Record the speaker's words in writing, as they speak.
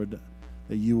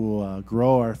that you will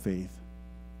grow our faith.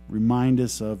 Remind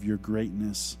us of your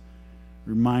greatness.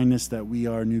 Remind us that we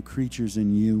are new creatures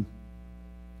in you.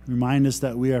 Remind us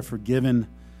that we are forgiven,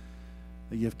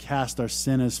 that you have cast our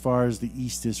sin as far as the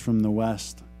east is from the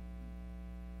west.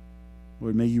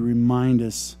 Lord, may you remind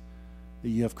us that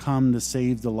you have come to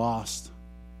save the lost,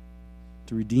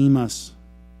 to redeem us,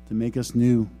 to make us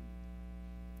new.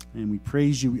 And we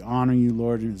praise you, we honor you,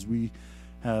 Lord, as we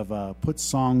have put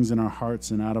songs in our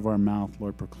hearts and out of our mouth,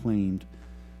 Lord, proclaimed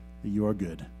that you are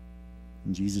good.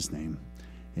 In Jesus' name,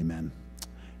 amen.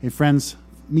 Hey, friends,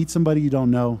 meet somebody you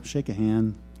don't know. Shake a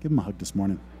hand. Give them a hug this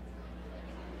morning.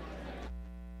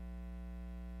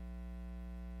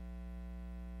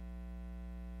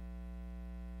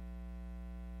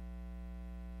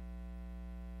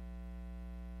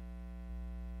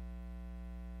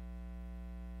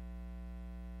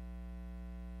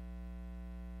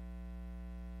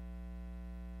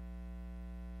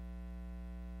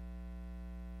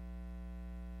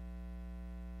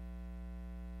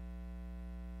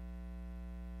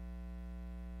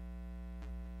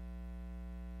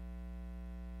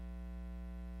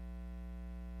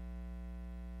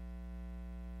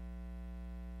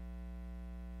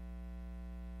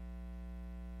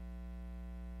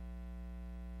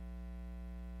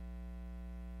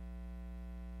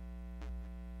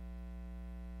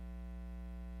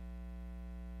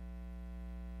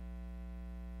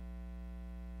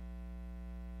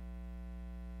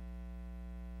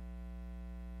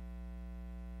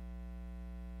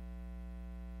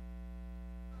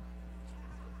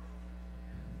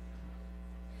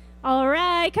 All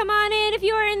right, come on in if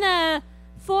you are in the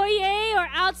foyer or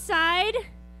outside.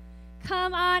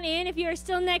 Come on in if you are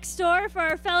still next door for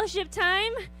our fellowship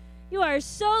time. You are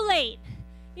so late.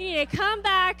 You need to come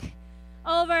back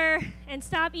over and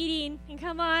stop eating and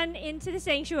come on into the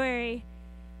sanctuary.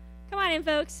 Come on in,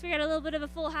 folks. We got a little bit of a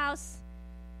full house.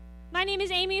 My name is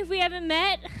Amy. If we haven't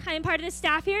met, I am part of the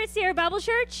staff here at Sierra Bible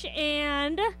Church,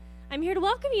 and I'm here to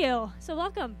welcome you. So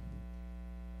welcome.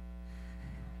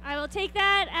 I will take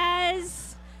that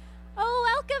as,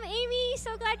 welcome, Amy.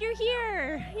 So glad you're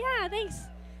here. Yeah, thanks.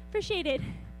 Appreciate it.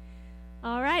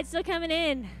 All right, still coming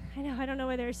in. I don't know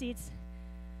where there are seats.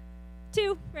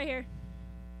 2, right here.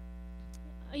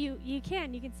 Oh, you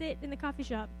can sit in the coffee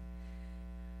shop.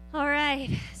 All right,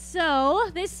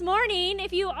 so this morning,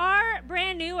 if you are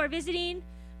brand new or visiting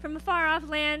from a far-off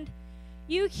land,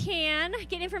 you can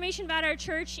get information about our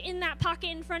church in that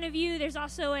pocket in front of you. There's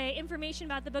also information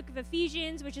about the book of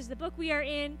Ephesians, which is the book we are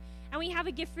in. And we have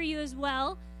a gift for you as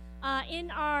well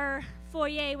in our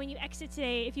foyer when you exit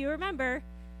today. If you remember,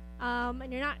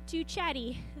 and you're not too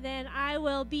chatty, then I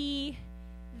will be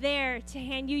there to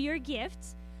hand you your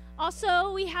gift.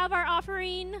 Also, we have our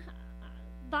offering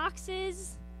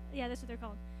boxes. Yeah, that's what they're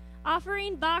called.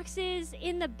 Offering boxes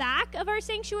in the back of our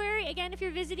sanctuary. Again, if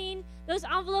you're visiting, those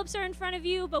envelopes are in front of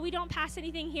you, but we don't pass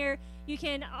anything here. You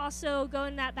can also go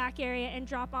in that back area and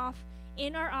drop off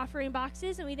in our offering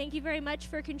boxes, and we thank you very much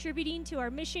for contributing to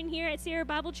our mission here at Sierra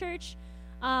Bible Church.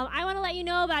 I want to let you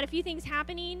know about a few things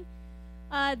happening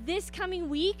this coming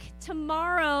week.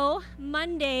 Tomorrow,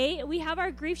 Monday, we have our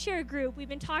Grief Share group. We've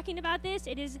been talking about this.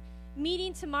 It is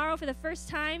meeting tomorrow for the first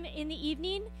time in the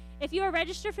evening. If you are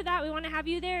registered for that, we want to have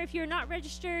you there. If you're not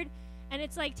registered and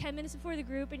it's like 10 minutes before the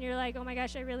group and you're like, oh my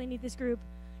gosh, I really need this group,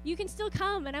 you can still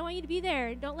come, and I want you to be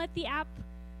there. Don't let the app,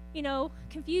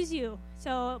 confuse you.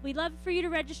 So we'd love for you to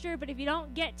register, but if you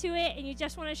don't get to it and you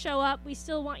just want to show up, we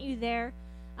still want you there.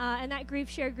 And that Grief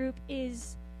Share group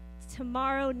is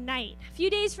tomorrow night. A few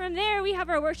days from there, we have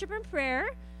our worship and prayer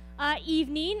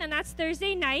evening, and that's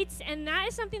Thursday nights. And that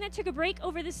is something that took a break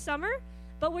over the summer,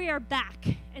 but we are back.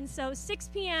 And so 6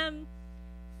 p.m.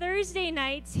 Thursday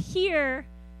nights here,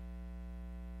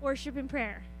 worship and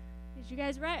prayer. Did you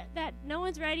guys write that? No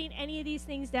one's writing any of these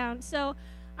things down. So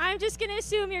I'm just going to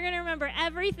assume you're going to remember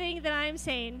everything that I'm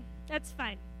saying. That's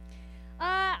fine.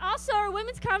 Also, our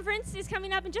women's conference is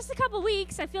coming up in just a couple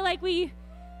weeks. I feel like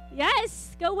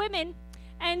yes, go women.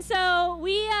 And so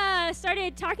we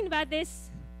started talking about this,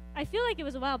 I feel like it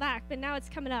was a while back, but now it's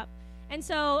coming up. And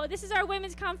so this is our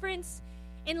women's conference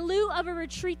in lieu of a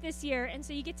retreat this year. And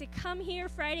so you get to come here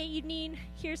Friday evening,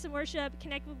 hear some worship,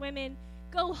 connect with women,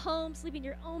 go home, sleep in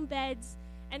your own beds,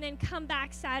 and then come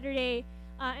back Saturday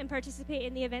and participate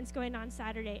in the events going on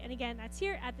Saturday. And again, that's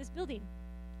here at this building.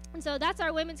 And so that's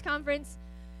our women's conference.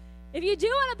 If you do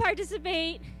want to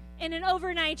participate in an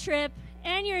overnight trip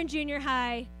and you're in junior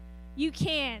high, you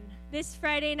can. This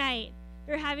Friday night,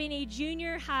 they're having a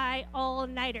junior high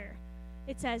all-nighter.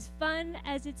 It's as fun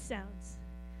as it sounds.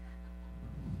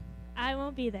 I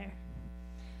won't be there.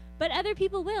 but other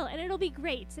people will, and it'll be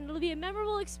great, and it'll be a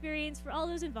memorable experience for all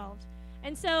those involved.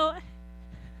 And so,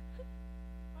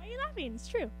 why are you laughing? It's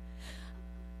true.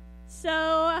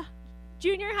 So,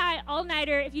 junior high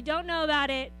all-nighter, if you don't know about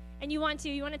it, and you want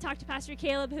to talk to Pastor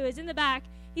Caleb, who is in the back.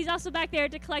 He's also back there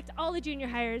to collect all the junior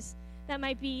hires that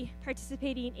might be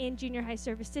participating in junior high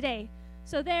service today.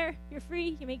 So there, you're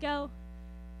free, you may go.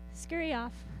 Scurry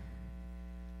off.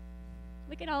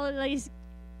 Look at all of these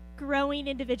growing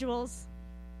individuals.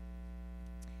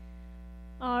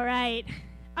 All right,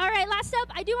 last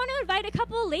up, I do want to invite a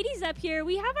couple ladies up here.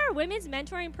 We have our women's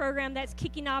mentoring program that's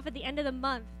kicking off at the end of the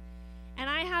month. And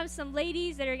I have some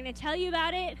ladies that are going to tell you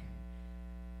about it,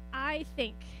 I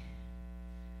think.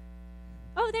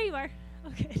 Oh, there you are.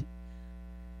 Oh, good.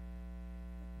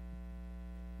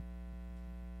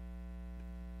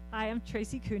 Hi, I'm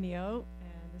Tracy Cuneo,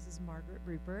 and this is Margaret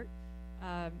Rupert.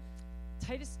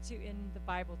 Titus 2, in the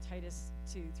Bible, Titus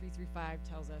 2:3-5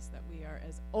 tells us that we are,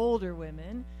 as older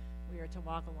women, we are to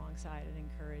walk alongside and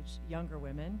encourage younger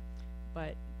women.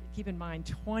 But keep in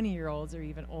mind, 20-year-olds are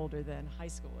even older than high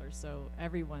schoolers, so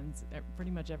pretty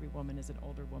much every woman is an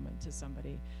older woman to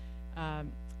somebody.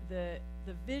 The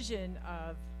vision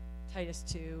of Titus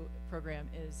 2 program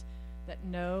is that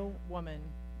no woman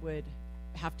would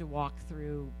have to walk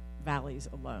through valleys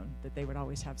alone, that they would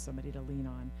always have somebody to lean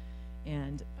on.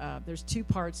 And there's two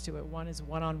parts to it. One is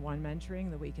one-on-one mentoring,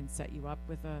 that we can set you up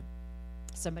with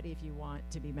somebody if you want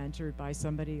to be mentored by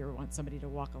somebody or want somebody to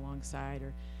walk alongside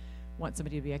or want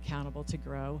somebody to be accountable to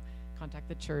grow. Contact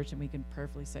the church and we can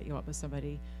prayerfully set you up with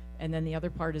somebody. And then the other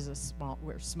part is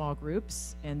we're small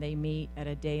groups, and they meet at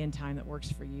a day and time that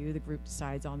works for you. The group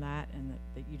decides on that, and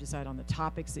that you decide on the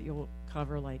topics that you'll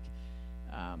cover, like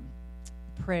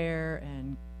prayer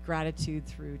and gratitude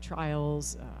through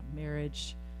trials,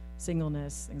 marriage,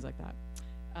 singleness, things like that.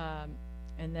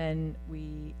 And then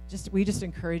we just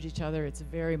encourage each other. It's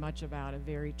very much about a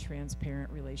very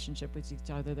transparent relationship with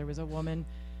each other. There was a woman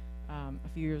a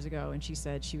few years ago, and she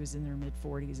said she was in her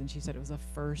mid-40s, and she said it was the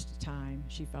first time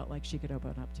she felt like she could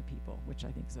open up to people, which I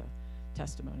think is a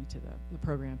testimony to the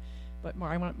program. But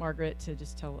I want Margaret to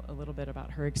just tell a little bit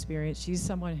about her experience. She's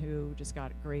someone who just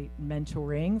got great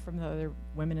mentoring from the other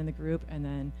women in the group, and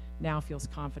then now feels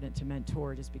confident to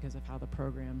mentor just because of how the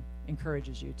program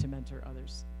encourages you to mentor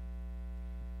others.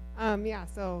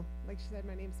 So like she said,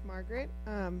 my name's Margaret.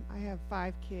 I have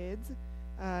 5 kids.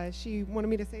 She wanted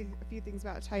me to say a few things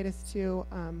about Titus 2.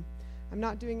 I'm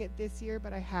not doing it this year,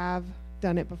 but I have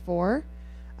done it before.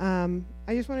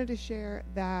 I just wanted to share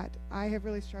that I have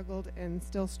really struggled and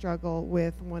still struggle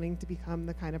with wanting to become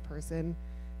the kind of person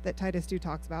that Titus 2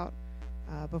 talks about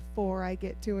before I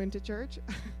get too into church.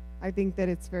 I think that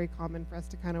it's very common for us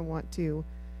to kind of want to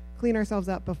clean ourselves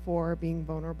up before being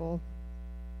vulnerable,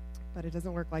 but it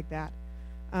doesn't work like that.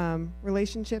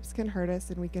 Relationships can hurt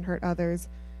us and we can hurt others,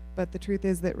 but the truth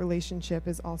is that relationship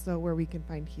is also where we can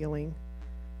find healing.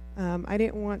 I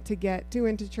didn't want to get too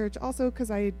into church also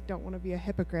because I don't want to be a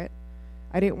hypocrite.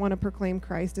 I didn't want to proclaim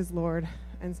Christ as Lord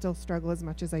and still struggle as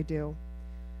much as I do.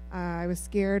 I was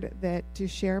scared that to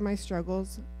share my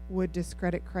struggles would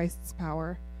discredit Christ's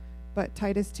power, but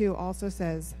Titus 2 also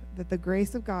says that the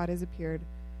grace of God has appeared,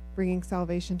 bringing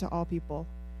salvation to all people,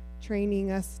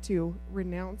 training us to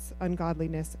renounce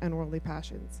ungodliness and worldly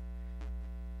passions.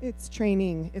 It's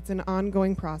training. It's an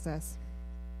ongoing process.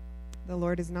 The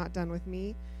Lord is not done with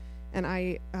me, and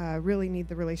I really need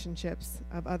the relationships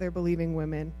of other believing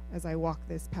women as I walk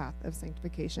this path of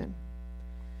sanctification.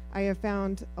 I have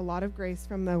found a lot of grace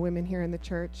from the women here in the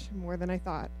church, more than I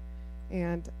thought.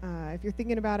 And if you're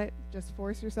thinking about it, just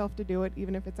force yourself to do it,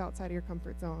 even if it's outside of your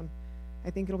comfort zone. I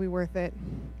think it'll be worth it.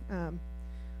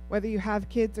 Whether you have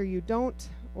kids or you don't,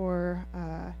 or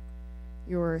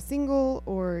you're single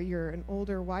or you're an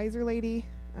older, wiser lady,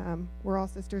 we're all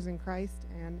sisters in Christ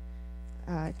and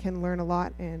can learn a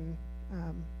lot and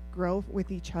grow with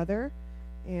each other.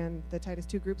 And the Titus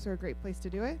 2 groups are a great place to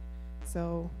do it.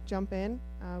 So jump in.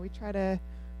 We try to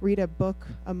read a book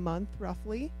a month,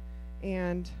 roughly.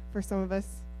 And for some of us,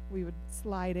 we would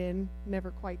slide in, never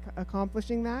quite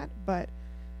accomplishing that. But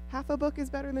half a book is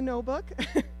better than no book.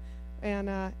 And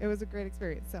it was a great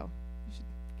experience. So you should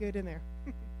get in there.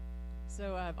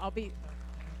 So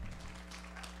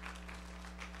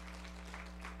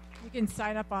you can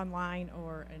sign up online,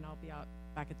 and I'll be out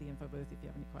back at the info booth if you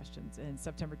have any questions. And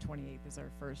September 28th is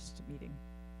our first meeting.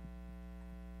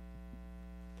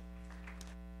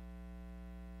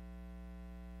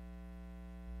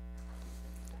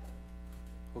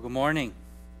 Well, good morning.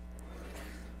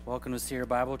 Welcome to Sierra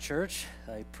Bible Church.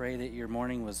 I pray that your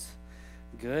morning was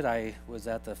good. I was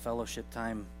at the fellowship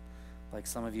time like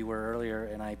some of you were earlier,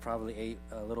 and I probably ate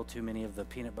a little too many of the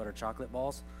peanut butter chocolate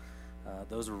balls.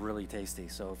 Those were really tasty.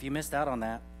 So if you missed out on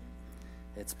that,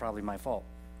 it's probably my fault.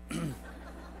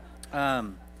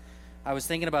 I was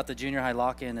thinking about the junior high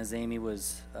lock-in as Amy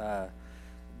was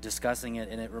discussing it,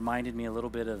 and it reminded me a little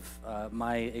bit of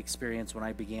my experience when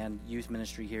I began youth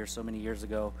ministry here so many years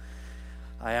ago.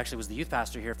 I actually was the youth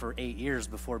pastor here for 8 years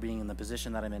before being in the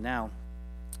position that I'm in now.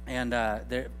 And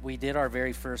we did our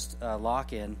very first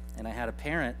lock-in, and I had a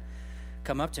parent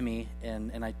come up to me,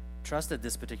 and I trusted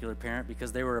this particular parent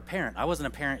because they were a parent. I wasn't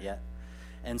a parent yet.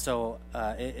 And so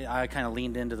I kind of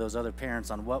leaned into those other parents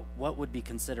on what would be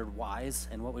considered wise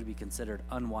and what would be considered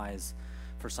unwise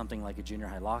for something like a junior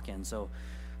high lock-in. So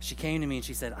she came to me and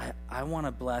she said, I want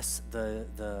to bless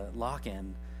the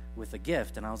lock-in with a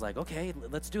gift. And I was like, okay,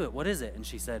 let's do it. What is it? And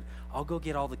she said, I'll go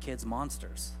get all the kids'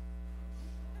 monsters.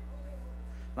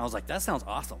 And I was like, that sounds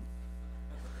awesome.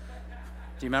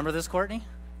 Do you remember this, Courtney?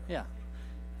 Yeah.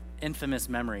 Infamous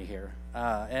memory here.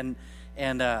 And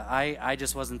I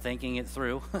just wasn't thinking it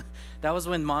through. That was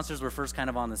when monsters were first kind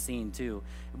of on the scene, too.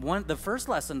 The first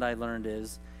lesson I learned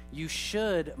is you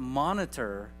should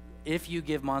monitor, if you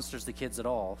give monsters to kids at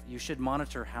all, you should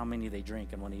monitor how many they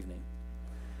drink in one evening.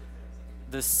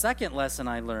 The second lesson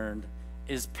I learned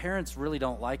is parents really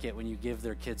don't like it when you give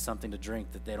their kids something to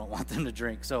drink that they don't want them to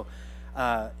drink. So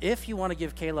if you want to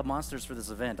give Caleb monsters for this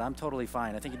event, I'm totally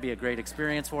fine. I think it'd be a great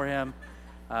experience for him.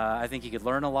 I think he could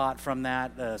learn a lot from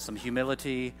that, some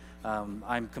humility.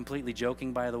 I'm completely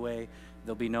joking, by the way.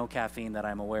 There'll be no caffeine that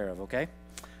I'm aware of, okay?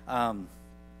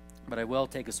 But I will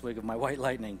take a swig of my White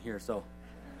Lightning here, so.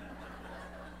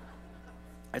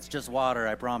 It's just water,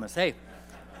 I promise. Hey,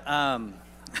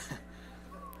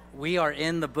 we are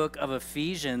in the book of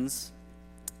Ephesians,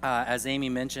 as Amy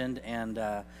mentioned, and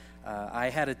I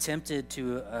had attempted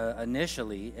to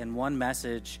initially, in one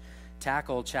message,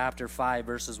 tackle chapter 5,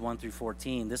 verses 1 through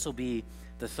 14. This will be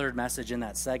the third message in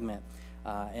that segment,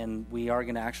 and we are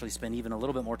going to actually spend even a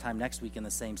little bit more time next week in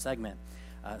the same segment.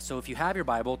 So if you have your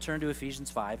Bible, turn to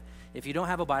Ephesians 5. If you don't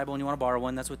have a Bible and you want to borrow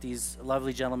one, that's what these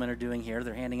lovely gentlemen are doing here.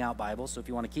 They're handing out Bibles, so if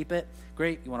you want to keep it,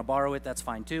 great. If you want to borrow it, that's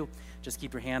fine too. Just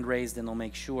keep your hand raised, and they'll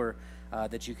make sure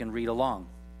that you can read along.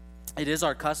 It is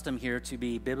our custom here to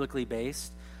be biblically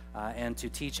based and to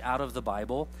teach out of the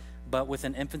Bible, but with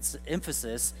an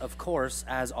emphasis, of course,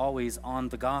 as always, on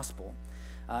the gospel.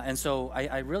 And so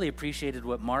I really appreciated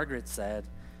what Margaret said.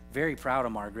 Very proud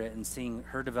of Margaret and seeing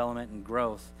her development and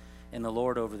growth in the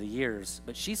Lord over the years.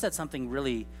 But she said something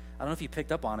really, I don't know if you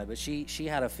picked up on it, but she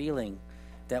had a feeling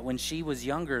that when she was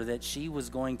younger that she was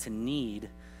going to need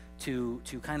to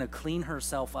kind of clean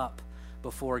herself up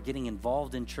before getting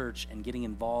involved in church and getting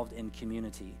involved in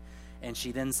community. And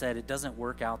she then said it doesn't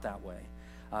work out that way,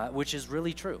 which is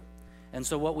really true. And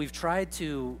so what we've tried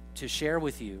to share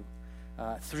with you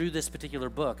through this particular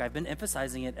book, I've been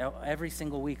emphasizing it every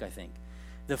single week, I think.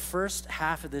 The first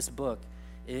half of this book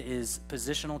is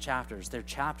positional chapters. They're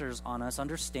chapters on us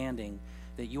understanding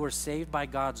that you are saved by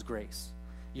God's grace.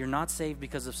 You're not saved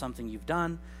because of something you've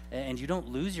done, and you don't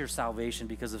lose your salvation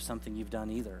because of something you've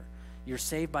done either. You're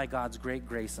saved by God's great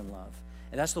grace and love.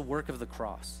 And that's the work of the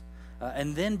cross.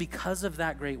 And then because of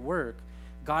that great work,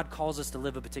 God calls us to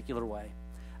live a particular way.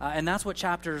 And that's what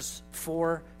chapters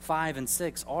 4, 5, and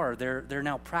 6 are. They're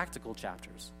now practical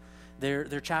chapters.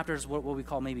 They're chapters, what we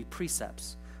call maybe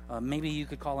precepts. Maybe you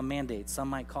could call them mandates. Some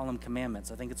might call them commandments.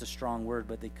 I think it's a strong word,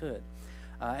 but they could.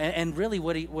 And really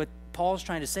what Paul's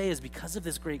trying to say is because of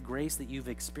this great grace that you've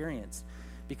experienced,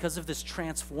 because of this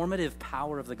transformative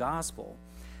power of the gospel,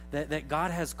 that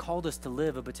God has called us to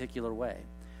live a particular way.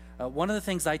 One of the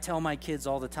things I tell my kids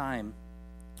all the time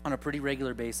on a pretty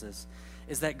regular basis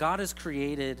is that God has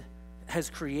created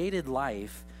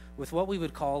life with what we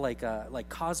would call like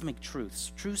cosmic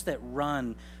truths that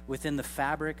run within the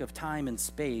fabric of time and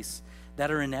space that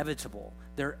are inevitable.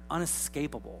 They're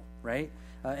unescapable, right?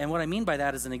 And what I mean by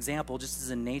that is an example, just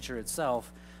as in nature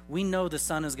itself, we know the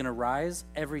sun is going to rise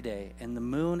every day and the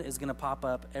moon is going to pop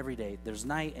up every day. There's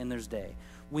night and there's day.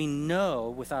 We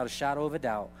know without a shadow of a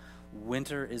doubt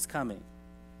winter is coming.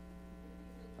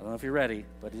 I don't know if you're ready,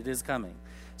 but it is coming.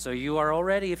 So you are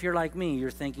already, if you're like me,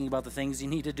 you're thinking about the things you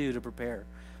need to do to prepare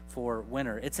for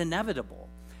winter. It's inevitable.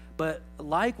 But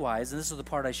likewise, and this is the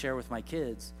part I share with my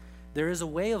kids, there is a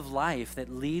way of life that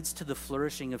leads to the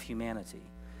flourishing of humanity.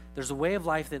 There's a way of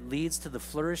life that leads to the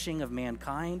flourishing of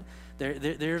mankind.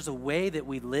 There's a way that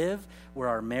we live where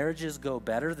our marriages go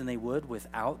better than they would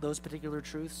without those particular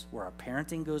truths, where our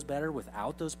parenting goes better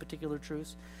without those particular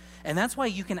truths. And that's why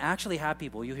you can actually have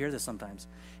people, you hear this sometimes,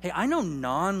 hey, I know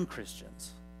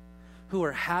non-Christians who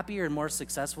are happier and more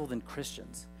successful than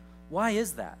Christians. Why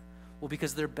is that? Well,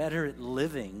 because they're better at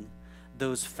living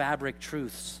those fabric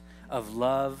truths of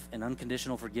love and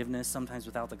unconditional forgiveness, sometimes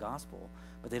without the gospel,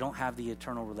 but they don't have the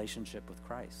eternal relationship with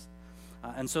Christ.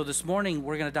 And so this morning,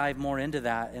 we're going to dive more into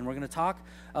that, and we're going to talk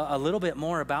a little bit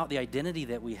more about the identity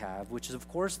that we have, which is, of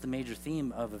course, the major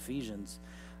theme of Ephesians,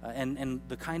 and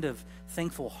the kind of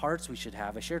thankful hearts we should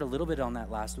have. I shared a little bit on that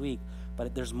last week,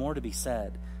 but there's more to be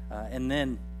said. And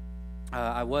then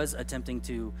I was attempting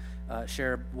to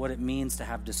share what it means to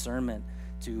have discernment,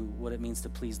 to what it means to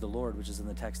please the Lord, which is in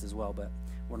the text as well, but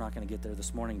we're not going to get there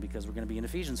this morning because we're going to be in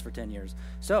Ephesians for 10 years.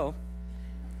 So,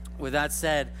 with that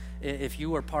said, if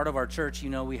you are part of our church, you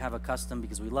know we have a custom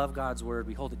because we love God's word.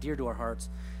 We hold it dear to our hearts.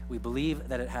 We believe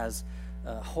that it has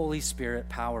Holy Spirit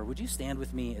power. Would you stand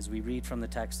with me as we read from the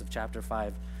text of chapter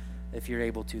 5, if you're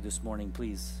able to this morning,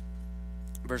 please.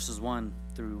 Verses 1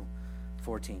 through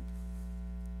 14.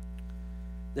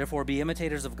 Therefore, be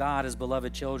imitators of God as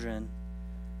beloved children,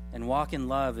 and walk in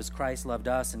love as Christ loved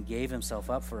us and gave himself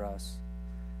up for us,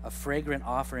 a fragrant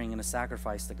offering and a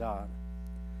sacrifice to God.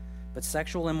 But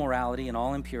sexual immorality and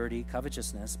all impurity,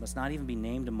 covetousness, must not even be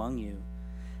named among you,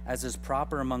 as is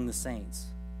proper among the saints.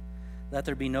 Let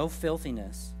there be no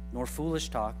filthiness, nor foolish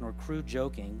talk, nor crude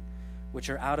joking, which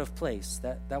are out of place.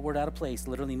 That word out of place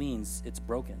literally means it's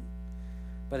broken.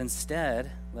 But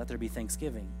instead, let there be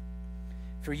thanksgiving.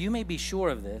 For you may be sure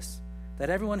of this, that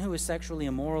everyone who is sexually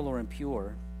immoral or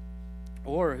impure,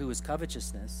 or who is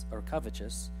covetous,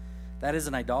 that is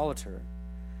an idolater,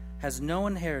 has no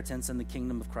inheritance in the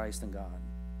kingdom of Christ and God.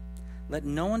 Let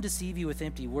no one deceive you with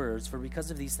empty words, for because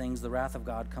of these things the wrath of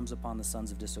God comes upon the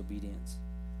sons of disobedience.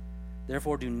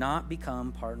 Therefore do not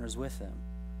become partners with them.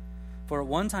 For at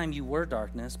one time you were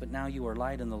darkness, but now you are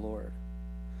light in the Lord.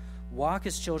 Walk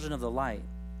as children of the light.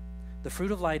 The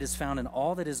fruit of light is found in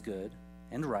all that is good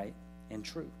and right and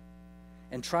true.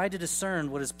 And try to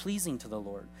discern what is pleasing to the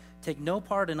Lord. Take no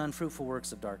part in unfruitful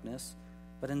works of darkness,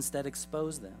 but instead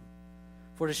expose them.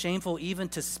 For it is shameful even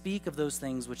to speak of those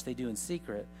things which they do in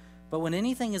secret. But when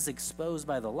anything is exposed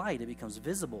by the light, it becomes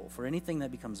visible. For anything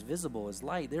that becomes visible is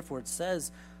light. Therefore it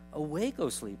says, awake, O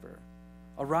sleeper,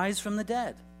 arise from the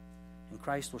dead, and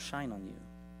Christ will shine on you.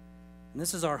 And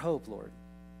this is our hope, Lord,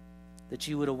 that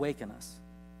you would awaken us.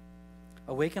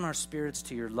 Awaken our spirits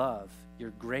to your love,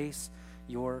 your grace,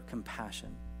 your compassion.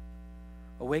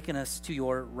 Awaken us to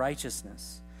your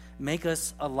righteousness. Make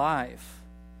us alive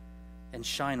and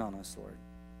shine on us, Lord,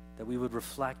 that we would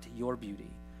reflect your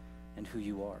beauty and who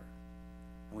you are.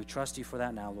 And we trust you for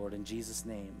that now, Lord. In Jesus'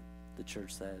 name, the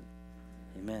church said,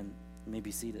 amen. You may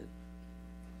be seated.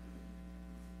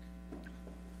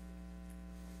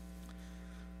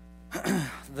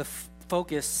 The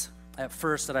focus at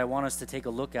first that I want us to take a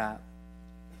look at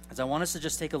is I want us to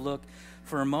just take a look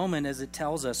for a moment as it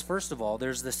tells us, first of all,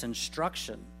 there's this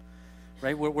instruction,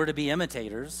 right? We're to be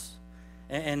imitators.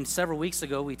 And several weeks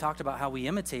ago, we talked about how we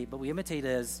imitate, but we imitate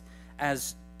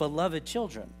as beloved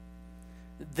children.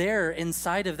 There,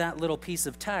 inside of that little piece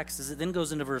of text, as it then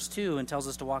goes into verse 2 and tells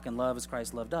us to walk in love as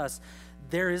Christ loved us,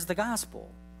 there is the gospel.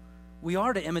 We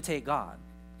are to imitate God.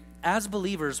 As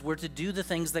believers, we're to do the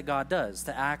things that God does,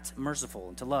 to act merciful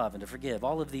and to love and to forgive,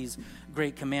 all of these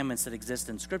great commandments that exist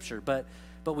in Scripture. But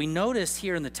we notice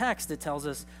here in the text, it tells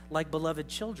us, like beloved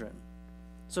children.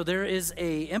 So there is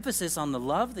an emphasis on the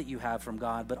love that you have from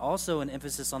God, but also an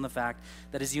emphasis on the fact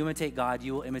that as you imitate God,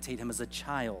 you will imitate him as a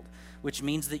child, which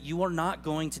means that you are not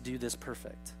going to do this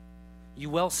perfect. You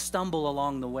will stumble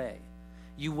along the way.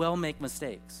 You will make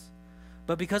mistakes.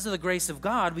 But because of the grace of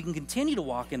God, we can continue to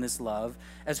walk in this love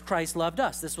as Christ loved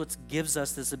us. This is what gives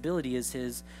us this ability, is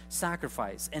his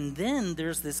sacrifice. And then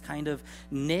there's this kind of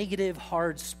negative,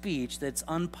 hard speech that's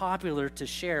unpopular to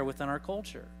share within our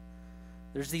culture.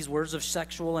 There's these words of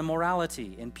sexual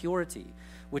immorality, impurity,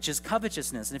 which is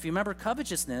covetousness. And if you remember,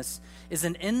 covetousness is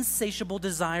an insatiable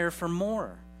desire for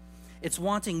more. It's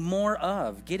wanting more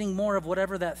of, getting more of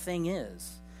whatever that thing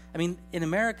is. I mean, in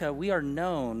America, we are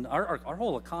known, our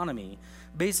whole economy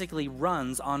basically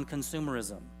runs on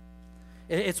consumerism.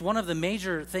 It's one of the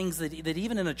major things that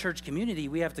even in a church community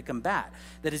we have to combat.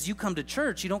 That as you come to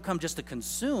church, you don't come just to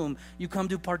consume, you come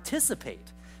to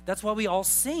participate. That's why we all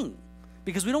sing.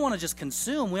 Because we don't want to just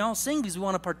consume. We all sing because we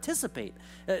want to participate.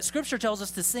 Scripture tells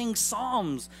us to sing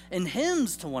psalms and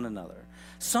hymns to one another.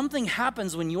 Something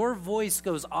happens when your voice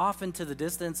goes off into the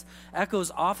distance,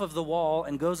 echoes off of the wall,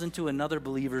 and goes into another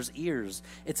believer's ears.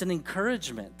 It's an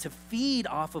encouragement to feed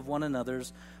off of one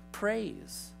another's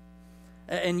praise.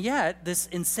 And yet, this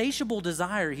insatiable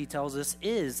desire, he tells us,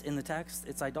 is, in the text,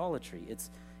 it's idolatry.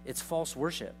 It's false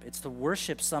worship. It's to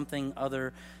worship something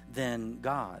other than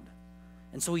God.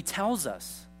 And so he tells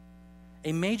us,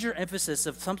 a major emphasis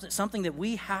of something that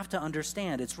we have to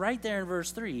understand. It's right there in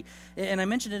verse 3. And I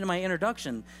mentioned it in my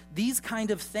introduction. These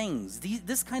kind of things,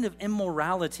 this kind of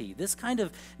immorality, this kind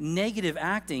of negative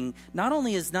acting, not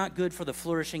only is not good for the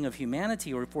flourishing of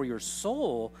humanity or for your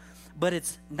soul, but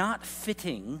it's not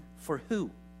fitting for who?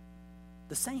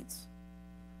 The saints.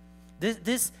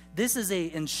 This is an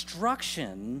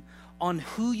instruction on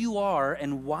who you are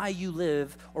and why you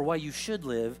live, or why you should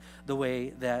live the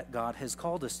way that God has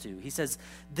called us to. He says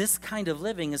this kind of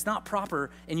living is not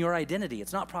proper in your identity.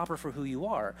 It's not proper for who you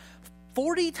are.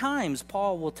 40 times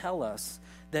Paul will tell us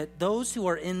that those who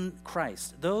are in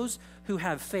Christ, those who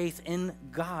have faith in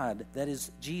God, that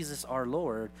is Jesus our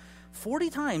Lord,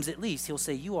 40 times at least he'll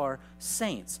say you are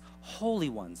saints, holy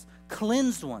ones,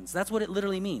 cleansed ones. That's what it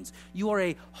literally means. You are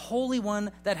a holy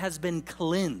one that has been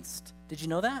cleansed. Did you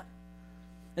know that?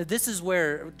 This is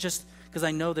where, just because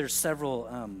I know there's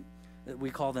several, we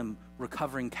call them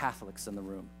recovering Catholics in the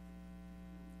room.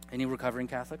 Any recovering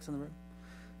Catholics in the room?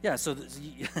 Yeah, so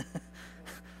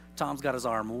Tom's got his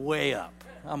arm way up.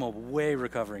 I'm a way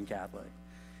recovering Catholic.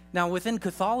 Now, within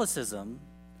Catholicism,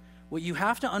 what you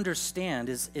have to understand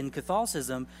is in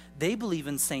Catholicism, they believe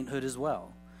in sainthood as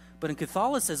well. But in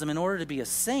Catholicism, in order to be a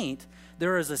saint,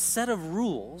 there is a set of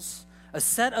rules, a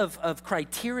set of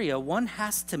criteria one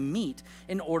has to meet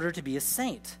in order to be a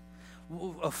saint.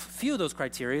 A few of those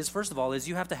criteria, first of all, is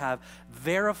you have to have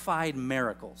verified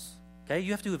miracles. Okay,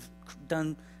 you have to have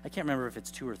done, I can't remember if it's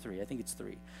 2 or 3, I think it's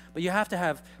 3. But you have to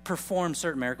have performed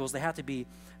certain miracles. They have to be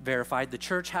verified. The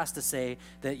church has to say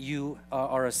that you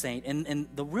are a saint. And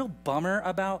the real bummer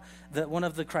about one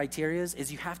of the criteria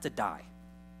is you have to die.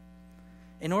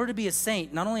 In order to be a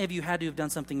saint, not only have you had to have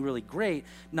done something really great,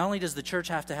 not only does the church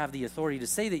have to have the authority to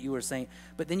say that you are a saint,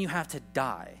 but then you have to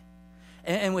die.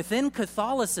 And within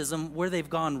Catholicism, where they've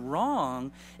gone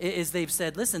wrong is they've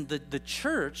said, listen, the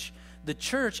church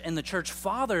and the church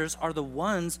fathers are the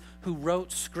ones who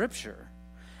wrote Scripture.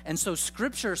 And so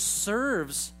Scripture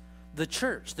serves the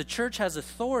church. The church has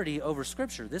authority over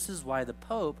Scripture. This is why the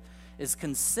Pope is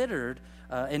considered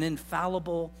an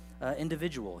infallible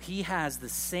individual. He has the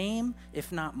same,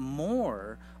 if not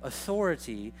more,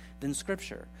 authority than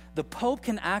Scripture. The Pope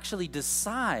can actually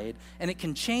decide, and it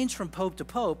can change from Pope to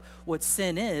Pope, what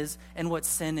sin is and what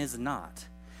sin is not.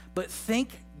 But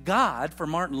thank God for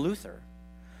Martin Luther,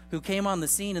 who came on the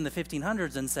scene in the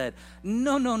 1500s and said,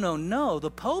 no,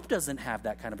 the Pope doesn't have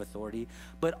that kind of authority,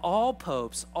 but all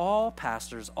popes, all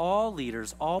pastors, all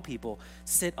leaders, all people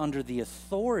sit under the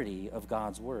authority of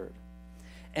God's Word.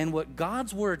 And what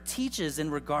God's Word teaches in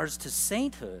regards to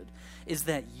sainthood is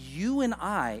that you and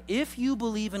I, if you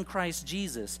believe in Christ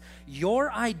Jesus, your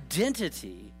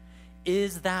identity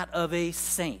is that of a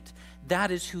saint.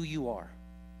 That is who you are.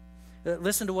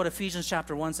 Listen to what Ephesians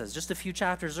chapter 1 says, just a few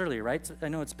chapters earlier, right? I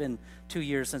know it's been 2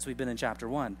 years since we've been in chapter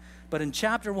 1. But in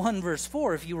chapter 1, verse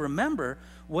 4, if you remember,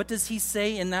 what does he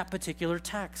say in that particular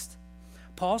text?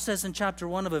 Paul says in chapter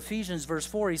 1 of Ephesians, verse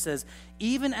 4, he says,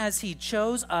 even as he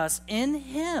chose us in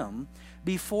him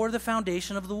before the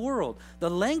foundation of the world. The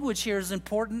language here is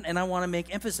important, and I want to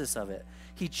make emphasis of it.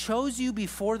 He chose you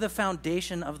before the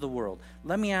foundation of the world.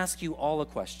 Let me ask you all a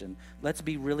question. Let's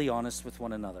be really honest with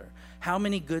one another. How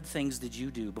many good things did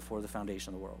you do before the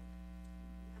foundation of the world?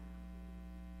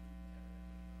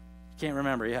 Can't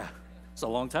remember, yeah. It's a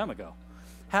long time ago.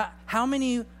 How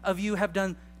many of you have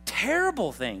done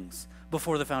terrible things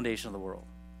before the foundation of the world?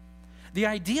 The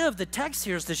idea of the text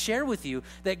here is to share with you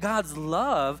that God's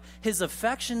love, his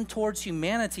affection towards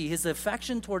humanity, his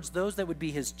affection towards those that would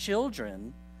be his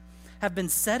children, have been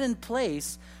set in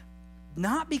place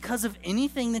not because of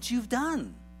anything that you've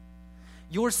done.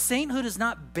 Your sainthood is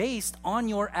not based on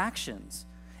your actions.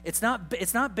 It's not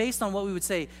based on what we would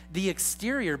say the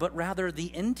exterior, but rather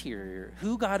the interior,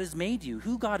 who God has made you,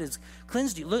 who God has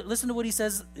cleansed you. Listen to what he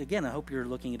says. Again, I hope you're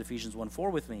looking at Ephesians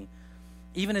 1:4 with me.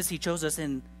 Even as he chose us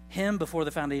in him before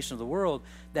the foundation of the world,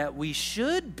 that we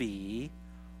should be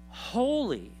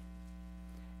holy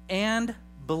and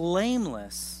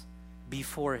blameless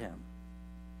before him.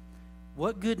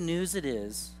 What good news it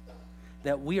is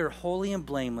that we are holy and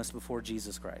blameless before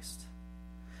Jesus Christ.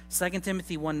 2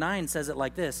 Timothy 1:9 says it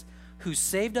like this, who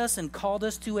saved us and called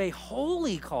us to a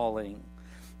holy calling,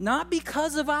 not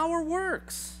because of our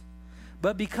works,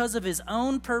 but because of his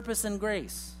own purpose and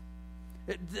grace.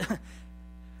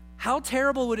 How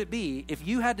terrible would it be if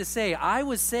you had to say, I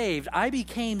was saved, I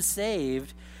became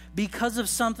saved because of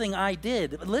something I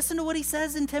did? Listen to what he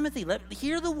says in Timothy.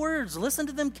 Hear the words. Listen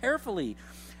to them carefully.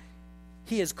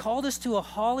 He has called us to a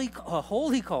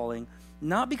holy calling,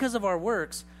 not because of our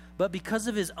works, but because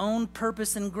of his own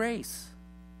purpose and grace.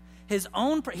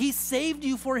 He saved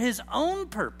you for his own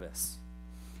purpose.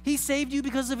 He saved you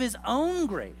because of his own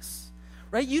grace,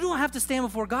 right? You don't have to stand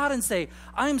before God and say,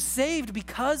 I'm saved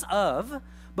because of,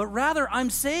 but rather I'm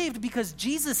saved because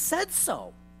Jesus said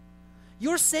so.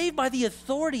 You're saved by the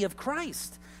authority of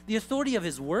Christ, the authority of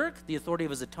his work, the authority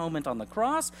of his atonement on the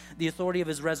cross, the authority of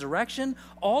his resurrection,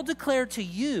 all declare to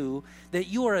you that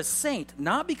you are a saint,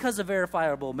 not because of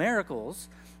verifiable miracles,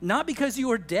 not because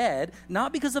you are dead,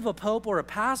 not because of a pope or a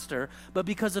pastor, but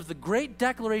because of the great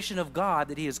declaration of God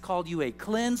that he has called you a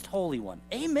cleansed holy one.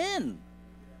 Amen.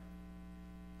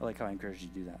 I like how I encourage you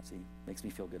to do that. See, makes me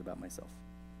feel good about myself.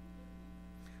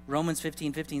 Romans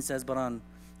 15:15 says, but I'm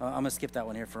going to skip that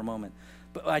one here for a moment.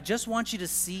 But I just want you to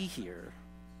see here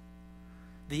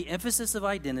the emphasis of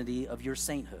identity of your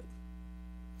sainthood.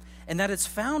 And that it's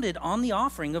founded on the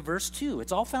offering of verse 2.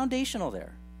 It's all foundational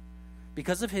there.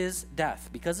 Because of his death,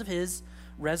 because of his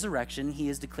resurrection, he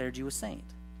has declared you a saint.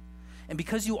 And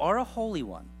because you are a holy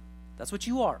one, that's what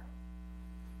you are.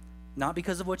 Not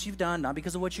because of what you've done, not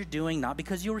because of what you're doing, not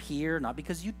because you're here, not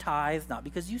because you tithe, not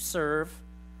because you serve,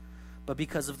 but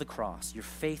because of the cross. Your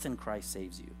faith in Christ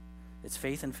saves you. It's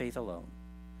faith and faith alone.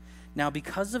 Now,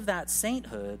 because of that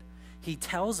sainthood, he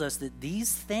tells us that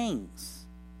these things,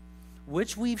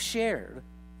 which we've shared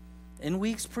in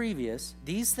weeks previous,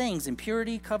 these things,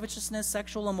 impurity, covetousness,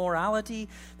 sexual immorality,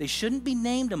 they shouldn't be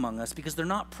named among us because they're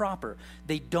not proper.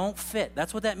 They don't fit.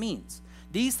 That's what that means.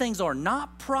 These things are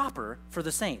not proper for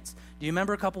the saints. Do you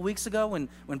remember a couple weeks ago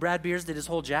when Brad Beers did his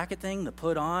whole jacket thing, the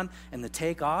put on and the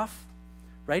take off?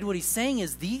 Right? What he's saying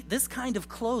is this kind of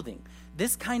clothing,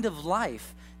 this kind of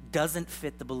life doesn't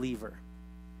fit the believer.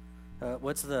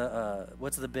 What's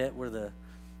the bit where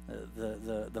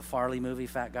the Farley movie,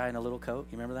 fat guy in a little coat?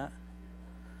 You remember that?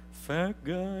 Fat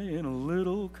guy in a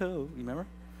little coat. You remember?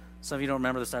 Some of you don't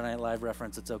remember the Saturday Night Live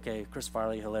reference. It's okay. Chris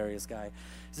Farley, hilarious guy.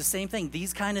 It's the same thing.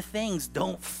 These kind of things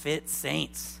don't fit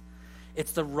saints.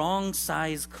 It's the wrong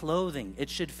size clothing. It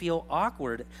should feel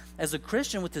awkward as a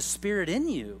Christian with the Spirit in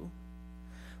you.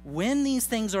 When these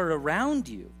things are around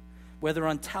you, whether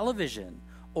on television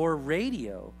or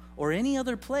radio or any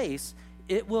other place,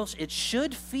 it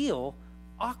should feel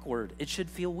awkward. It should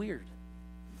feel weird.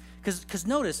 Because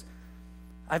notice,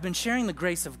 I've been sharing the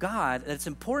grace of God. It's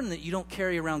important that you don't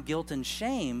carry around guilt and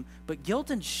shame, but guilt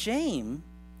and shame,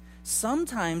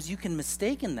 sometimes you can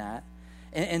mistake in that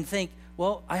and think,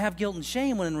 well, I have guilt and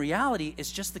shame, when in reality,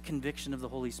 it's just the conviction of the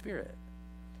Holy Spirit.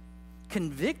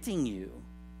 Convicting you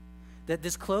that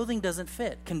this clothing doesn't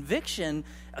fit.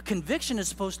 A conviction is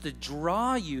supposed to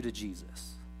draw you to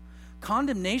Jesus.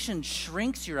 Condemnation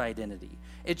shrinks your identity.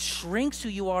 It shrinks who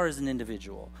you are as an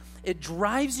individual. It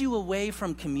drives you away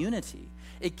from community.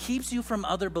 It keeps you from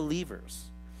other believers.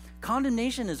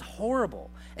 Condemnation is horrible.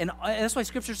 And that's why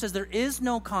Scripture says there is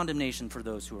no condemnation for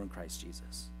those who are in Christ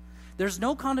Jesus. There's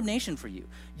no condemnation for you.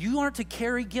 You aren't to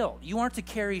carry guilt. You aren't to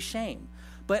carry shame.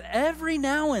 But every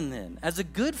now and then, as a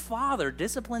good father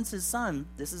disciplines his son,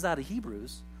 this is out of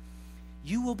Hebrews,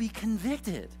 you will be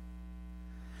convicted.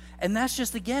 And that's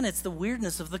just, again, it's the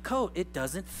weirdness of the coat. It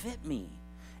doesn't fit me.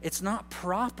 It's not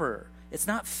proper. It's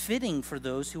not fitting for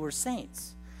those who are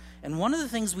saints. And one of the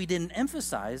things we didn't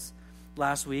emphasize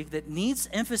last week that needs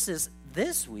emphasis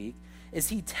this week is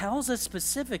he tells us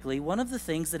specifically one of the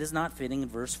things that is not fitting in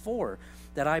verse 4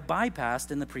 that I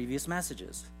bypassed in the previous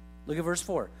messages. Look at verse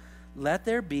 4. Let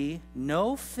there be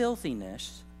no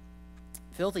filthiness,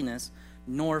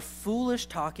 nor foolish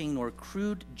talking, nor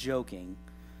crude joking,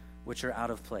 which are out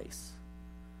of place.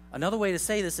 Another way to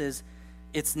say this is,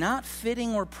 it's not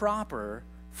fitting or proper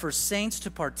for saints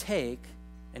to partake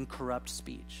in corrupt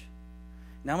speech.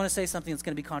 Now I'm going to say something that's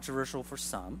going to be controversial for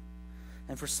some,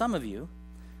 and for some of you,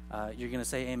 you're going to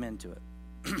say amen to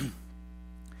it.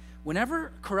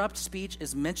 Whenever corrupt speech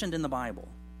is mentioned in the Bible,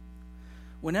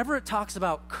 whenever it talks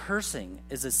about cursing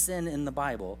as a sin in the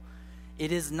Bible,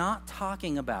 it is not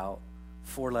talking about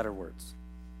four-letter words.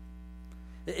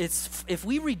 If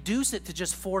we reduce it to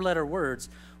just four-letter words,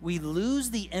 we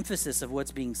lose the emphasis of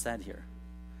what's being said here.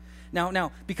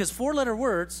 Now, because four-letter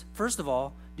words, first of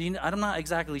all, I'm not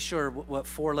exactly sure what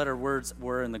four-letter words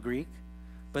were in the Greek,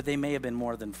 but they may have been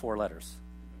more than four letters.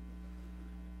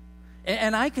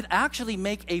 And I could actually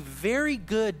make a very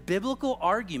good biblical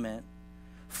argument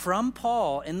from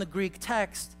Paul in the Greek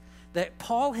text that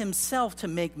Paul himself, to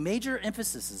make major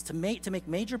emphases, to make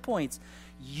major points,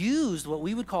 used what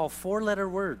we would call four-letter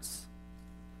words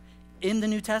in the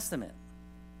New Testament.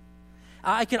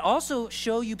 I could also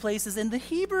show you places in the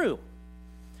Hebrew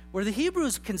where the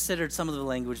Hebrews considered some of the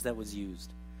language that was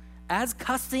used as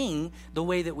cussing the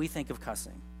way that we think of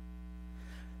cussing.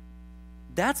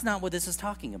 That's not what this is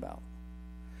talking about.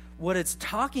 What it's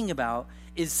talking about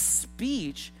is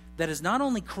speech that is not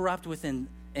only corrupt within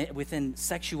within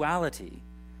sexuality,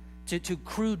 to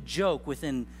crude joke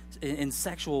in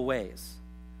sexual ways.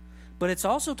 But it's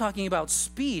also talking about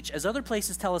speech, as other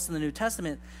places tell us in the New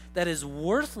Testament, that is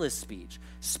worthless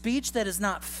speech that is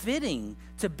not fitting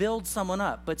to build someone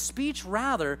up, but speech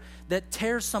rather that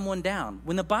tears someone down.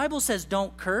 When the Bible says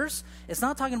don't curse, it's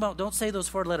not talking about don't say those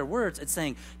 4-letter words. It's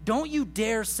saying don't you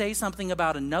dare say something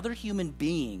about another human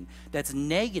being that's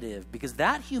negative, because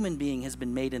that human being has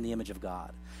been made in the image of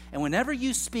God. And whenever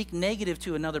you speak negative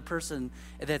to another person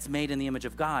that's made in the image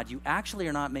of God, you actually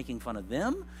are not making fun of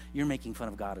them, you're making fun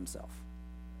of God himself.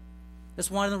 That's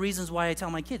one of the reasons why I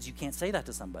tell my kids, you can't say that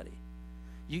to somebody.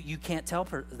 You can't tell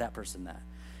that person that.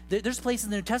 There's places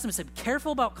in the New Testament that say, be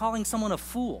careful about calling someone a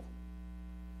fool.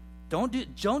 Don't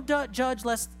judge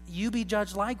lest you be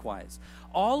judged likewise.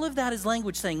 All of that is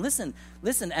language saying, listen,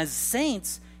 as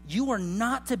saints, you are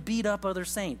not to beat up other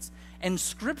saints. And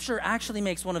Scripture actually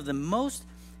makes one of the most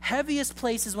heaviest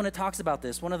places when it talks about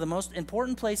this, one of the most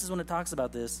important places when it talks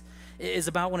about this, is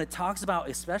about when it talks about,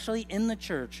 especially in the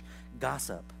church,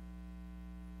 gossip.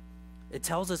 It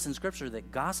tells us in Scripture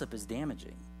that gossip is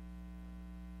damaging.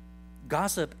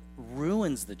 Gossip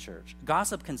ruins the church.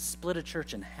 Gossip can split a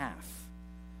church in half.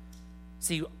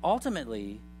 See,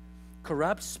 ultimately,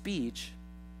 corrupt speech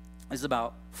is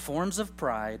about forms of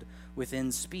pride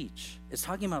within speech. It's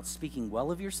talking about speaking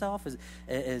well of yourself.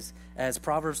 As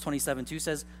Proverbs 27:2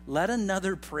 says, let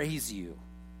another praise you,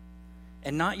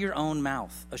 and not your own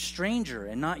mouth, a stranger,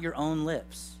 and not your own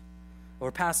lips.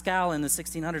 Or Pascal in the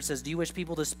 1600s says, do you wish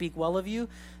people to speak well of you?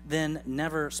 Then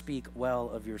never speak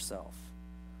well of yourself.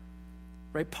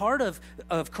 Right? Part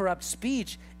of corrupt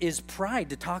speech is pride,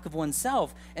 to talk of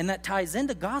oneself, and that ties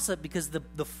into gossip, because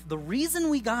the reason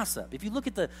we gossip, if you look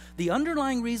at the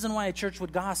underlying reason why a church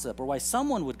would gossip or why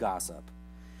someone would gossip,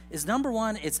 is number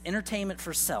one, it's entertainment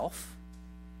for self.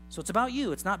 So it's about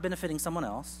you, it's not benefiting someone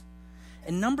else.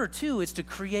 And number two, it's to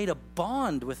create a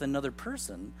bond with another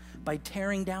person by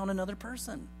tearing down another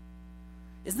person.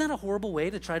 Isn't that a horrible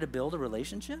way to try to build a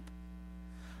relationship?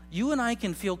 You and I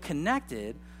can feel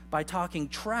connected by talking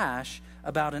trash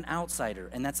about an outsider,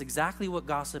 and that's exactly what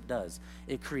gossip does.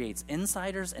 It creates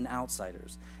insiders and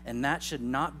outsiders, and that should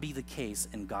not be the case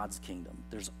in God's kingdom.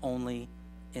 There's only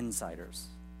insiders,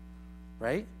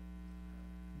 right?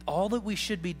 All that we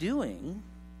should be doing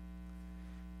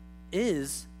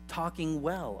is talking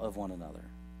well of one another.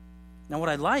 Now, what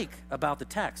I like about the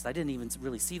text, I didn't even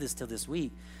really see this till this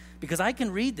week, because I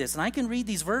can read this, and I can read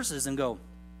these verses and go,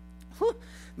 whew,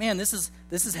 man, this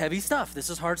is heavy stuff. This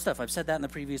is hard stuff. I've said that in the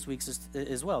previous weeks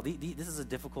as well. This is a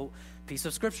difficult piece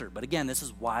of Scripture. But again, this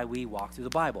is why we walk through the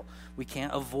Bible. We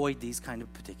can't avoid these kind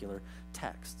of particular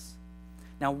texts.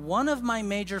 Now, one of my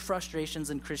major frustrations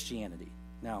in Christianity,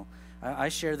 now, I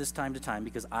share this time to time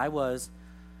because I was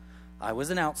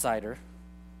an outsider,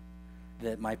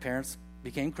 that my parents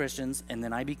became Christians, and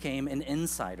then I became an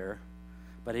insider.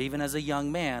 But even as a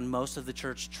young man, most of the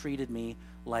church treated me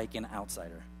like an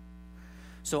outsider.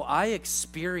 So I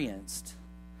experienced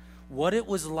what it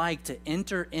was like to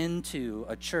enter into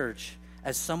a church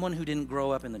as someone who didn't grow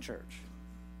up in the church.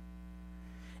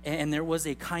 And there was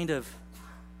a kind of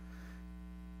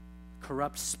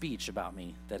corrupt speech about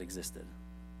me that existed.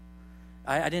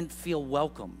 I didn't feel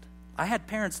welcomed. I had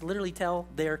parents literally tell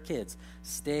their kids,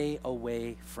 stay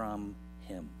away from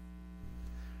him.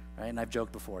 Right? And I've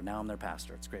joked before, now I'm their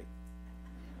pastor. It's great.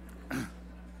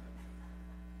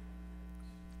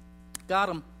 Got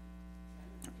him.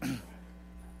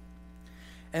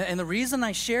 And the reason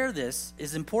I share this,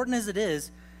 as important as it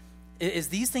is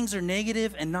these things are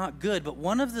negative and not good. But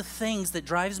one of the things that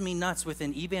drives me nuts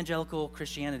within evangelical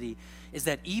Christianity is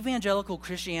that evangelical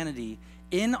Christianity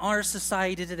in our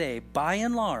society today, by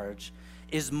and large,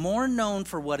 is more known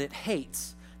for what it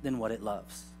hates than what it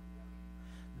loves.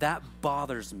 That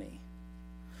bothers me.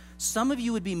 Some of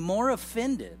you would be more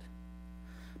offended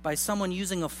by someone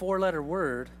using a 4-letter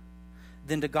word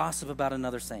than to gossip about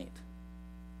another saint.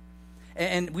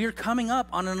 And we're coming up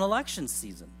on an election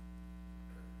season.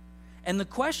 And the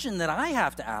question that I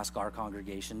have to ask our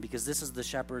congregation, because this is the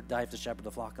shepherd, I have to shepherd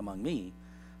the flock among me,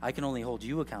 I can only hold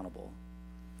you accountable.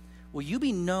 Will you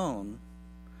be known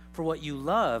for what you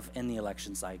love in the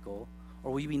election cycle,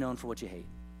 or will you be known for what you hate?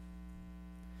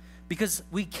 Because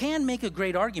we can make a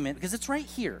great argument, because it's right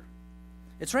here.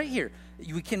 It's right here.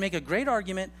 We can make a great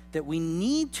argument that we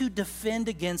need to defend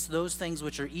against those things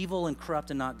which are evil and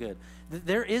corrupt and not good.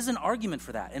 There is an argument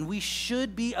for that, and we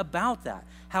should be about that.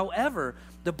 However,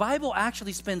 the Bible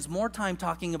actually spends more time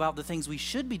talking about the things we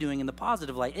should be doing in the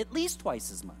positive light, at least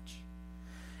twice as much.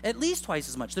 At least twice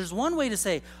as much. There's one way to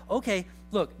say, okay,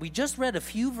 look, we just read a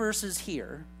few verses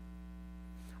here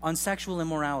on sexual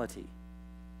immorality.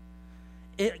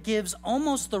 it gives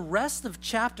almost the rest of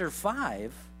chapter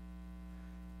 5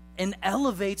 and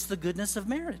elevates the goodness of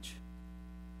marriage.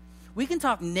 We can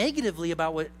talk negatively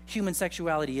about what human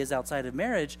sexuality is outside of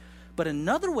marriage, but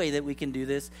another way that we can do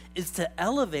this is to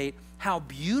elevate how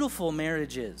beautiful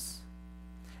marriage is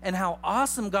and how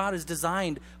awesome God has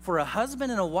designed for a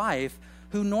husband and a wife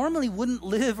who normally wouldn't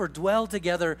live or dwell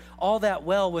together all that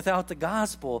well without the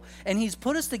gospel. And he's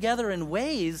put us together in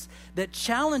ways that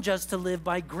challenge us to live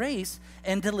by grace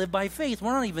and to live by faith.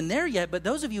 We're not even there yet, but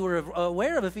those of you who are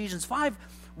aware of Ephesians 5,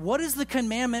 what is the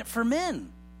commandment for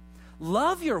men?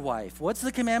 Love your wife. What's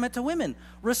the commandment to women?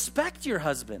 Respect your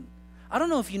husband. I don't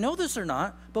know if you know this or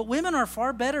not, but women are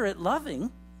far better at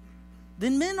loving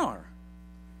than men are.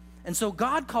 And so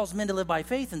God calls men to live by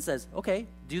faith and says, okay,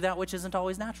 do that which isn't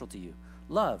always natural to you.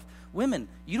 Love. Women,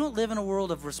 you don't live in a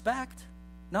world of respect,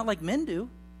 not like men do.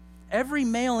 Every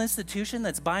male institution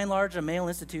that's by and large a male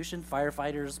institution,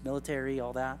 firefighters, military,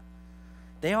 all that,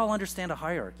 they all understand a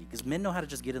hierarchy because men know how to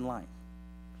just get in line.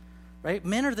 Right?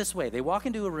 Men are this way. They walk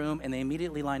into a room and they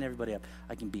immediately line everybody up.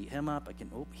 I can beat him up.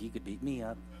 He could beat me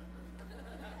up.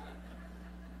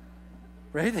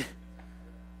 Right?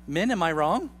 Men, am I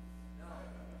wrong?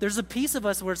 There's a piece of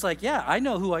us where it's like, yeah, I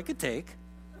know who I could take,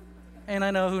 and I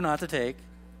know who not to take,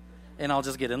 and I'll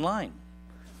just get in line.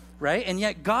 Right? And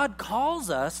yet God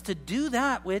calls us to do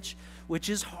that which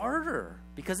is harder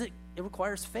because it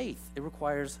requires faith. It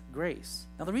requires grace.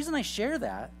 Now, the reason I share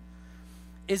that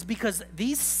is because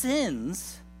these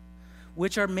sins,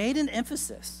 which are made in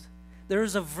emphasis, there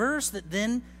is a verse that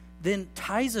then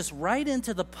ties us right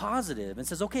into the positive and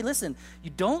says, okay, listen,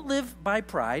 you don't live by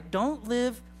pride, don't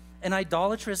live an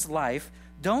idolatrous life,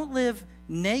 don't live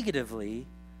negatively,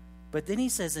 but then he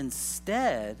says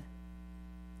instead,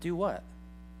 do what?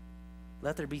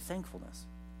 Let there be thankfulness.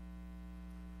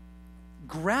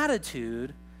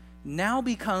 Gratitude now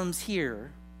becomes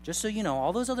here, just so you know,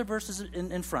 all those other verses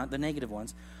in front, the negative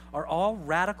ones, are all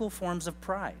radical forms of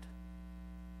pride.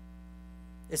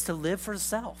 It's to live for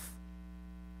self.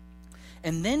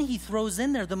 And then he throws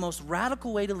in there the most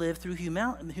radical way to live through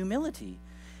humility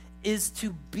is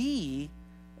to be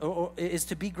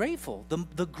grateful.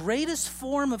 The greatest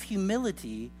form of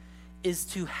humility is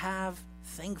to have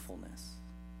thankfulness.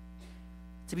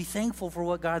 To be thankful for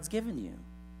what God's given you.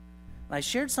 And I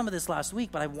shared some of this last week,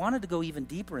 but I wanted to go even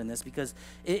deeper in this because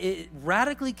it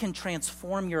radically can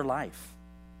transform your life.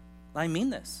 I mean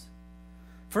this.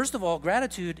 First of all,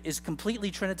 gratitude is completely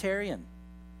Trinitarian.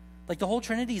 Like the whole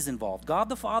Trinity is involved. God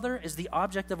the Father is the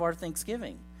object of our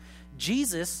thanksgiving.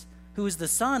 Jesus, who is the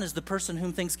Son, is the person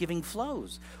whom thanksgiving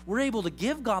flows. We're able to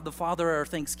give God the Father our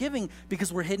thanksgiving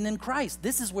because we're hidden in Christ.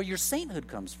 This is where your sainthood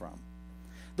comes from.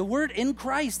 The word in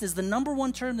Christ is the number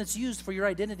one term that's used for your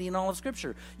identity in all of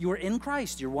Scripture. You are in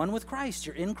Christ. You're one with Christ.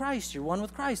 You're in Christ. You're one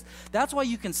with Christ. That's why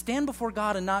you can stand before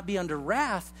God and not be under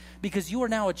wrath, because you are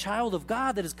now a child of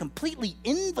God that is completely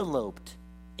enveloped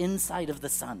inside of the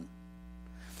Son.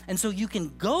 And so you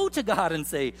can go to God and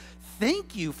say,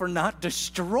 thank you for not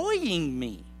destroying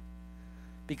me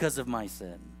because of my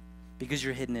sin, because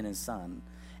you're hidden in his Son.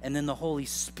 And then the Holy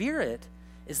Spirit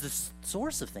is the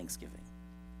source of thanksgiving.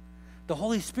 The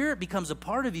Holy Spirit becomes a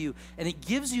part of you, and it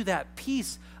gives you that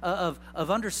peace of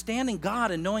understanding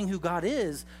God and knowing who God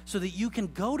is so that you can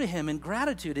go to him in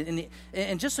gratitude.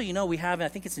 And just so you know, we have, I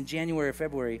think it's in January or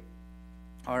February,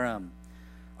 our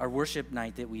worship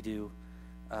night that we do.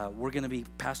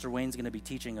 Pastor Wayne's going to be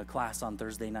teaching a class on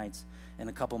Thursday nights in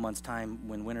a couple months' time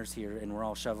when winter's here and we're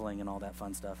all shoveling and all that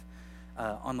fun stuff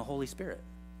on the Holy Spirit.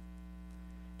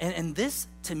 And this,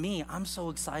 to me, I'm so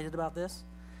excited about this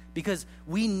because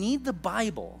we need the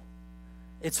Bible.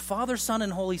 It's Father, Son,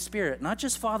 and Holy Spirit, not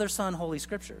just Father, Son, Holy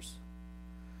Scriptures.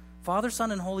 Father,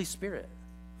 Son, and Holy Spirit.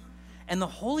 And the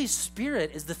Holy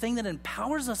Spirit is the thing that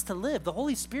empowers us to live. The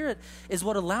Holy Spirit is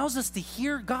what allows us to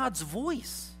hear God's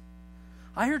voice.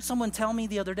 I heard someone tell me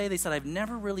the other day, they said, I've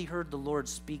never really heard the Lord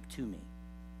speak to me.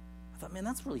 I thought, man,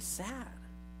 that's really sad.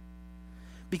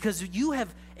 Because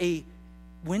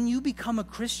when you become a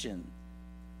Christian,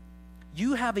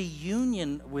 you have a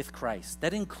union with Christ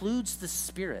that includes the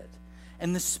Spirit.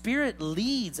 And the Spirit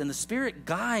leads, and the Spirit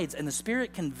guides, and the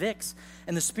Spirit convicts,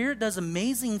 and the Spirit does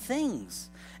amazing things.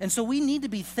 And so we need to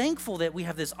be thankful that we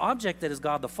have this object that is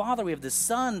God the Father. We have the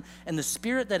Son and the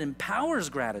Spirit that empowers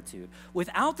gratitude.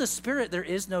 Without the Spirit, there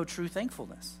is no true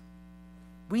thankfulness.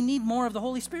 We need more of the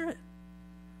Holy Spirit.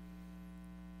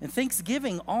 And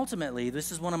thanksgiving, ultimately,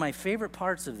 this is one of my favorite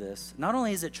parts of this. Not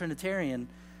only is it Trinitarian,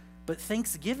 but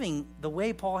thanksgiving, the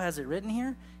way Paul has it written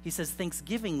here, he says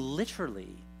thanksgiving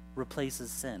literally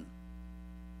replaces sin.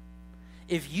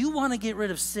 If you want to get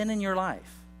rid of sin in your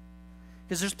life,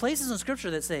 because there's places in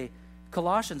Scripture that say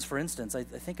Colossians, for instance, I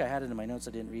think I had it in my notes.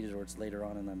 I didn't read it, or it's later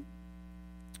on, and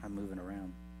I'm moving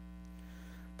around.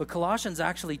 But Colossians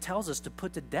actually tells us to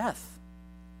put to death,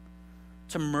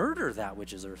 to murder that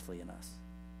which is earthly in us.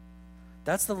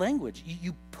 That's the language.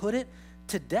 You put it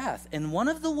to death. And one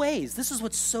of the ways, this is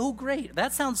what's so great.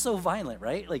 That sounds so violent,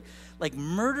 right? Like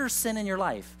murder sin in your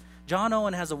life. John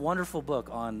Owen has a wonderful book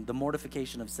on the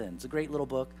mortification of sin. It's a great little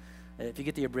book. If you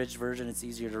get the abridged version, it's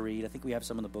easier to read. I think we have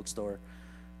some in the bookstore.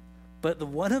 But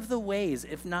one of the ways,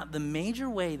 if not the major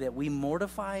way that we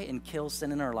mortify and kill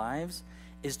sin in our lives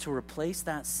is to replace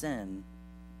that sin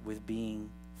with being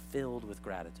filled with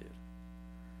gratitude.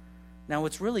 Now,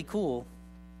 what's really cool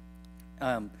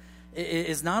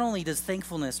is not only does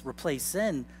thankfulness replace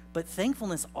sin, but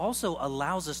thankfulness also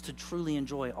allows us to truly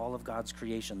enjoy all of God's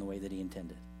creation the way that he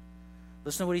intended.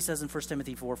 Listen to what he says in 1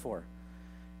 Timothy 4:4.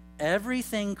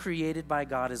 Everything created by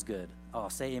God is good. Oh,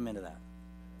 say amen to that.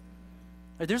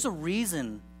 There's a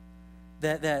reason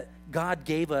that God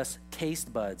gave us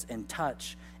taste buds and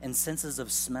touch and senses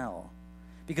of smell.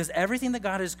 Because everything that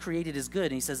God has created is good.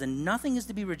 And he says, and nothing is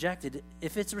to be rejected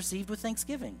if it's received with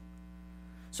thanksgiving.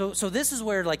 So this is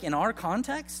where, like in our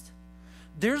context,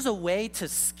 there's a way to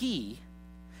ski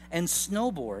and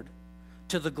snowboard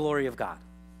to the glory of God.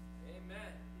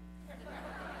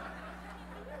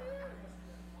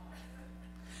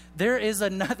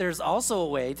 There's also a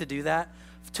way to do that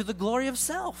to the glory of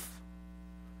self.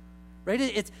 Right?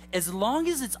 It's as long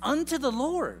as it's unto the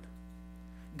Lord.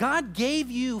 God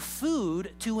gave you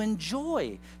food to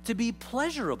enjoy, to be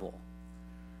pleasurable.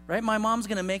 Right? My mom's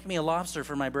going to make me a lobster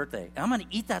for my birthday. I'm going to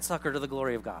eat that sucker to the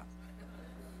glory of God.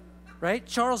 Right?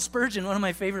 Charles Spurgeon, one of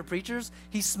my favorite preachers,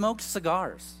 he smoked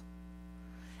cigars.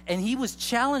 And he was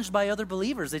challenged by other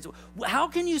believers. They said, how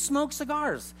can you smoke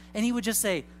cigars? And he would just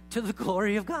say, to the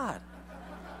glory of God.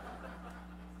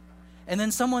 And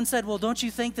then someone said, well, don't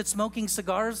you think that smoking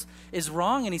cigars is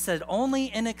wrong? And he said, only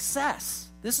in excess.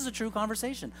 This is a true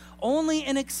conversation. Only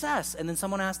in excess. And then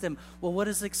someone asked him, well, what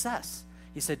is excess?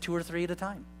 He said, 2 or 3 at a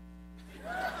time.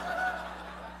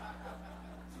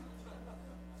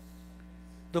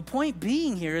 The point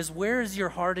being here is, where is your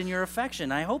heart and your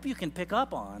affection? I hope you can pick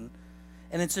up on,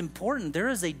 and it's important, there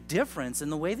is a difference in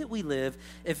the way that we live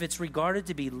if it's regarded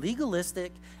to be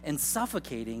legalistic and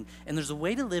suffocating, and there's a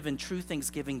way to live in true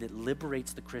thanksgiving that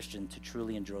liberates the Christian to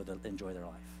truly enjoy their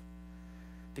life.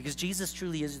 Because Jesus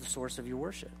truly is the source of your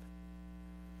worship.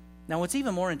 Now, what's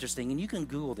even more interesting, and you can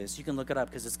Google this, you can look it up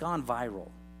because it's gone viral.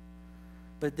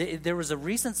 But there was a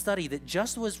recent study that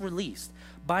just was released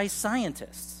by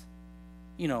scientists,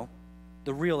 you know,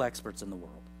 the real experts in the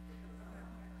world.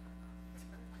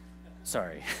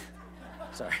 Sorry.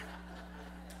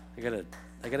 I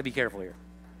gotta be careful here.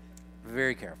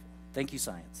 Very careful. Thank you,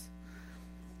 science.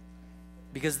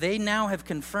 Because they now have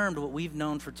confirmed what we've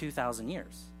known for 2,000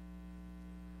 years.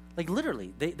 Like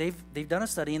literally, they've done a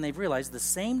study and they've realized the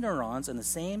same neurons and the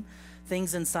same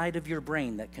things inside of your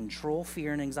brain that control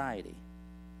fear and anxiety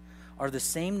are the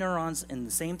same neurons and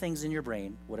the same things in your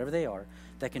brain, whatever they are,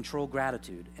 that control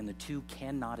gratitude, and the two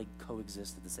cannot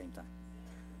coexist at the same time.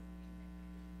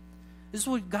 This is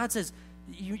what God says.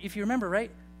 If you remember, right?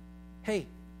 Hey,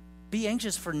 be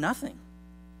anxious for nothing,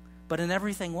 but in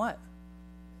everything what?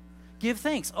 Give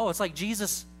thanks. Oh, it's like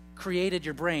Jesus created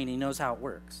your brain. He knows how it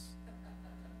works.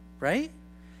 Right?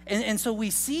 And so we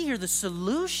see here the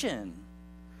solution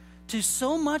to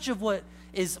so much of what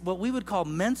we would call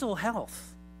mental health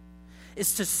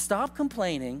is to stop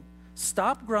complaining,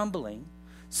 stop grumbling,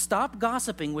 stop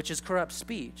gossiping, which is corrupt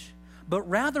speech, but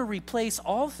rather replace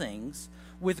all things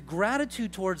with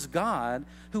gratitude towards God,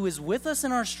 who is with us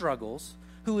in our struggles,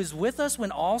 who is with us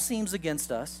when all seems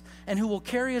against us, and who will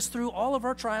carry us through all of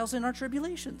our trials and our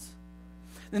tribulations.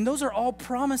 And those are all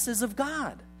promises of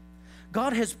God.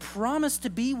 God has promised to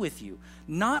be with you,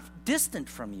 not distant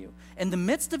from you. In the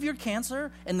midst of your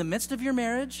cancer, in the midst of your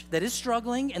marriage that is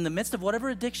struggling, in the midst of whatever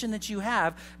addiction that you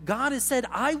have, God has said,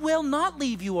 I will not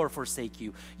leave you or forsake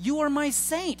you. You are my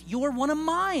saint. You are one of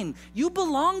mine. You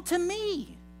belong to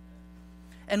me.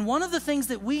 And one of the things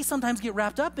that we sometimes get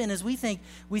wrapped up in is we think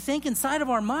inside of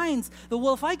our minds that,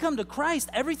 well, if I come to Christ,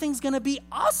 everything's going to be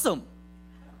awesome.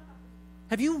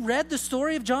 Have you read the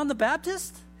story of John the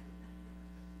Baptist?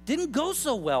 Didn't go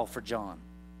so well for John.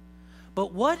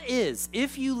 But what is,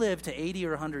 if you live to 80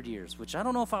 or 100 years, which I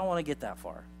don't know if I want to get that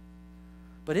far,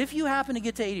 but if you happen to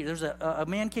get to 80, there's a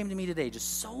man came to me today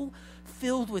just so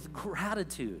filled with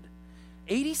gratitude.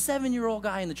 87-year-old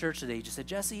guy in the church today just said,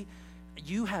 Jesse,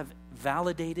 you have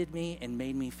validated me and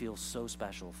made me feel so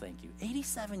special. Thank you.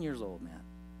 87 years old, man.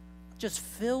 Just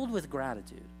filled with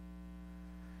gratitude.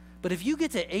 But if you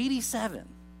get to 87,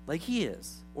 like he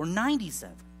is, or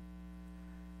 97,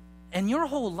 and your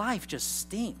whole life just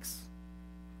stinks.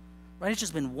 Right? It's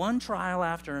just been one trial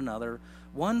after another,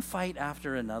 one fight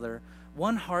after another,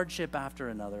 one hardship after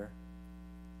another.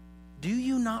 Do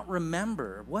you not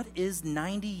remember what is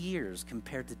 90 years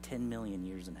compared to 10 million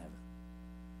years in heaven?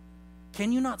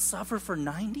 Can you not suffer for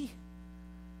 90?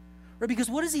 Right? Because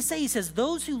what does he say? He says,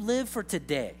 those who live for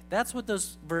today. That's what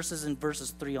those verses in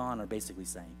verses 3 on are basically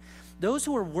saying. Those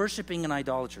who are worshiping and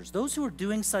idolaters, those who are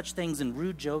doing such things and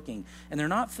rude joking, and they're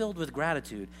not filled with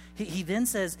gratitude, he then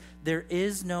says, there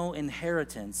is no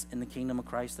inheritance in the kingdom of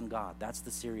Christ and God. That's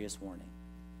the serious warning.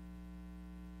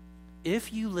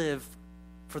 If you live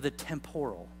for the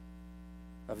temporal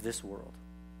of this world,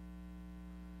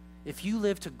 if you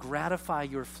live to gratify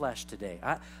your flesh today,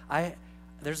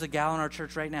 there's a gal in our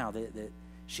church right now that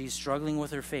she's struggling with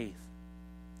her faith.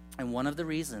 And one of the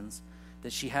reasons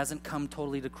that she hasn't come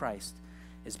totally to Christ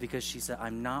is because she said,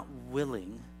 I'm not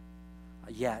willing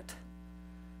yet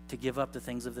to give up the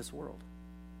things of this world.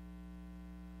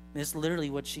 And it's literally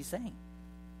what she's saying.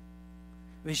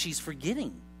 I mean, she's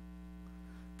forgetting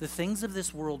the things of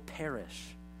this world perish.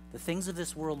 The things of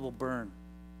this world will burn.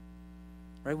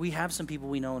 Right? We have some people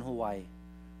we know in Hawaii.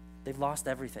 They've lost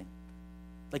everything.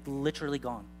 Like literally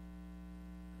gone.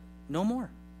 No more.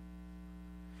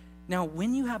 Now,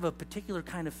 when you have a particular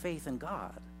kind of faith in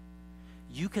God,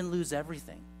 you can lose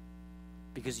everything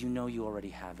because you know you already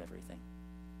have everything.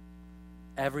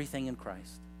 Everything in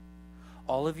Christ.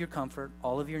 All of your comfort,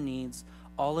 all of your needs,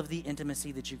 all of the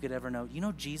intimacy that you could ever know. You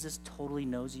know, Jesus totally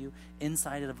knows you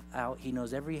inside and out. He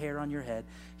knows every hair on your head.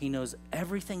 He knows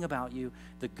everything about you,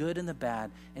 the good and the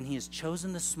bad. And he has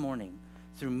chosen this morning,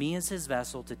 through me as his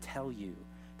vessel, to tell you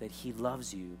that he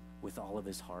loves you with all of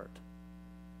his heart,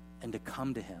 and to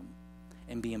come to him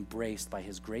and be embraced by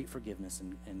his great forgiveness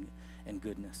and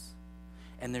goodness.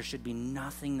 And there should be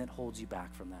nothing that holds you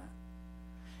back from that.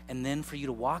 And then for you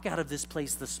to walk out of this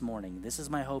place this morning, this is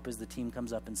my hope as the team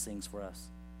comes up and sings for us,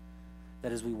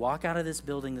 that as we walk out of this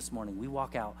building this morning, we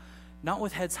walk out not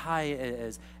with heads high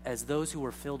as those who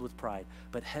are filled with pride,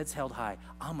 but heads held high.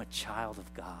 I'm a child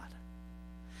of God.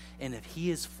 And if he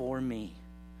is for me,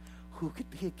 who could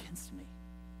be against me?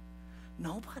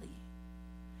 Nobody.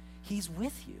 He's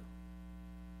with you.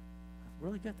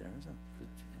 Really good there.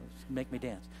 Make me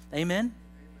dance. Amen?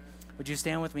 Would you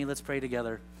stand with me? Let's pray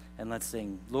together and let's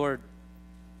sing. Lord,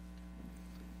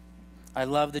 I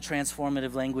love the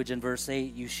transformative language in verse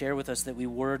 8. You share with us that we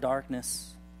were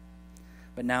darkness,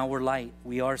 but now we're light.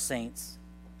 We are saints.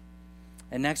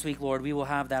 And next week, Lord, we will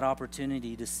have that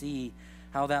opportunity to see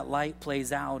how that light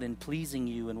plays out in pleasing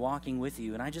you and walking with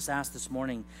you. And I just ask this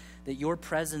morning that your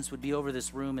presence would be over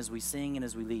this room as we sing and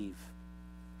as we leave.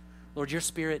 Lord, your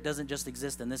spirit doesn't just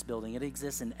exist in this building. It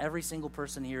exists in every single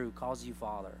person here who calls you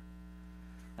Father.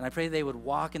 And I pray they would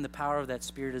walk in the power of that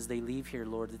spirit as they leave here,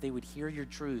 Lord, that they would hear your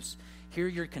truths, hear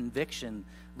your conviction,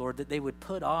 Lord, that they would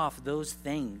put off those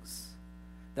things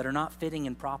that are not fitting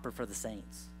and proper for the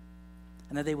saints.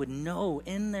 And that they would know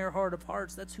in their heart of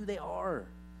hearts that's who they are.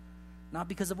 Not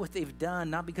because of what they've done,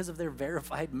 not because of their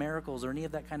verified miracles or any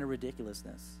of that kind of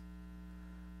ridiculousness,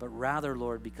 but rather,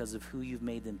 Lord, because of who you've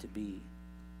made them to be,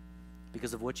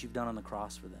 because of what you've done on the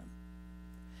cross for them.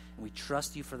 And we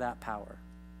trust you for that power,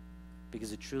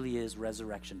 because it truly is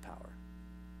resurrection power.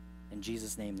 In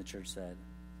Jesus' name, the church said,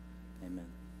 amen.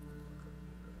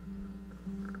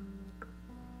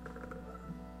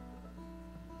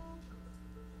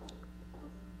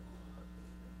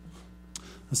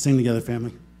 Let's sing together,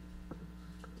 family.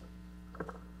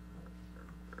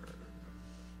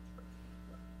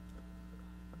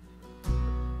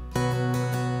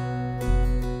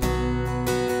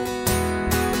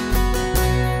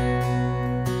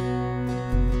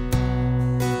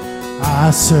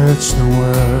 I searched the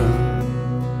world,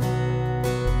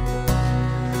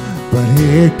 but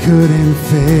it couldn't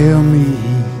fill me.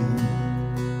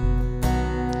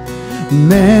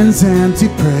 Men's empty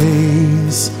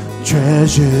praise,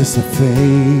 treasures of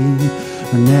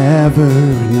faith are never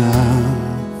enough.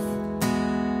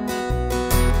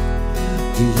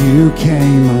 You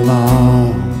came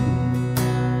along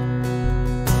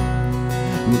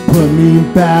and put me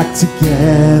back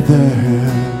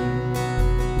together.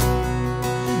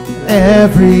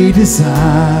 Every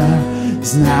desire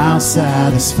is now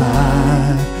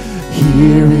satisfied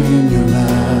here in your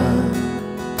love.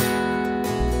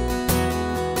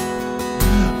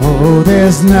 Oh,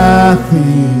 there's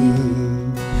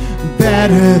nothing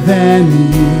better than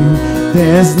you.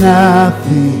 There's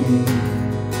nothing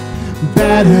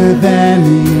better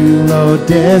than you. Lord,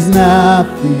 there's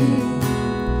nothing.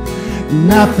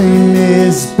 Nothing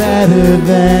is better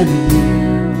than you.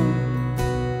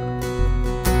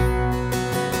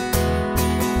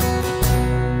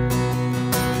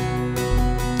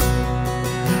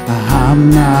 I'm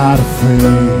not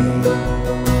afraid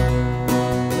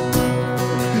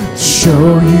to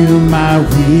show you my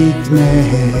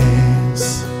weakness,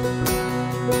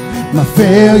 my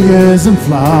failures and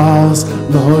flaws.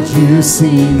 Lord, you've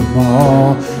seen them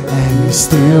all, and you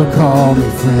still call me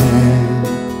friend.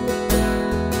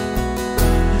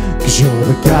 'Cause you're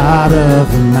the God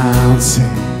of the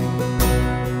mountain,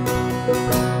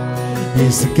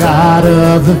 He's the God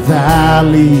of the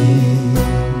valley,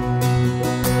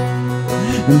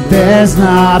 and there's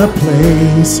not a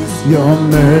place your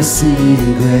mercy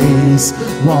and grace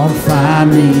won't find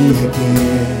me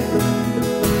again.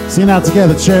 Sing it out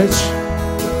together, church.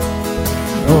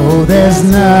 Oh, there's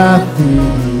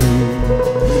nothing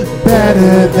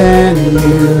better than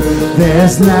you.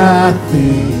 There's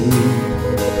nothing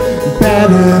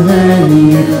better than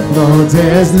you. Lord,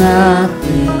 there's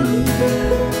nothing.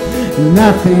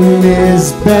 Nothing is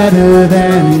better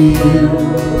than you.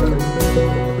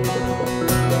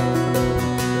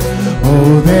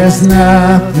 Oh, there's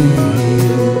nothing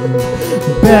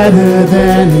better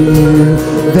than you.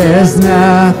 There's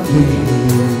nothing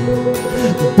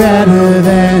better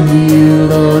than you.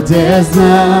 Lord, there's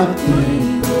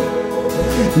nothing.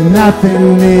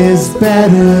 Nothing is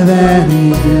better than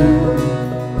you.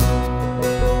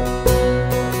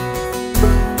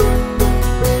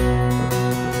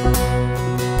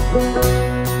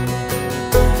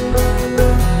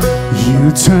 You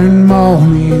turn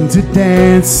mourning to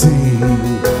dancing.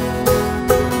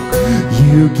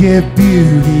 You give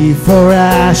beauty for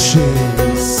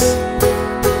ashes.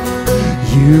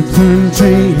 You turn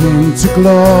shame into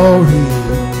glory.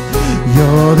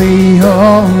 You're the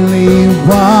only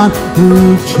one who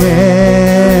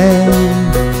can.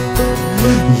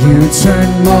 You turn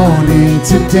mourning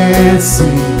to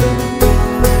dancing.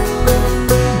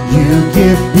 You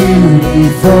give beauty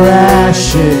for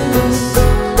ashes.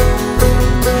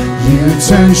 You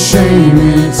turn shame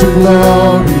into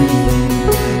glory.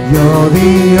 You're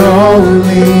the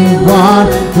only one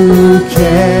who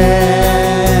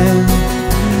can.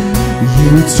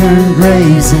 You turn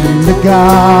graves into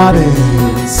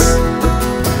gardens.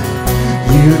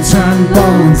 You turn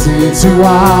bones into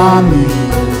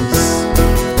armies.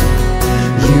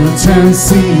 You turn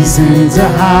seas into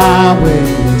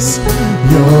highways.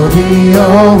 You're the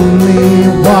only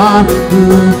one who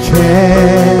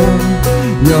can.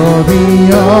 You're the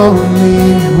only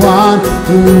one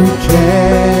who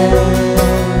can.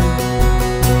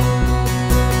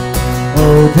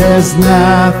 Oh, there's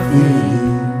nothing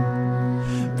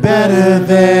better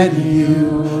than you.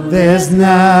 There's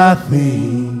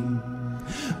nothing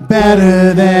better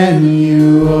than you.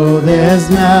 Oh, there's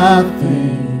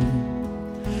nothing.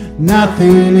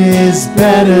 Nothing is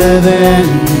better than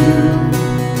you.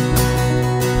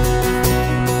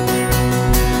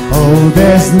 Oh,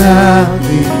 there's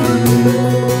nothing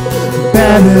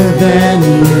better than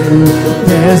you.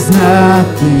 There's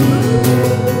nothing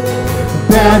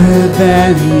better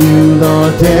than you,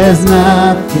 Lord. There's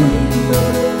nothing.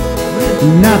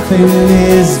 Nothing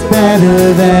is better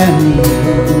than you.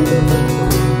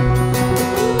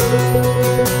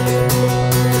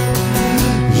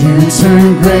 You turn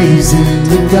graves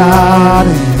into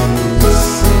gardens.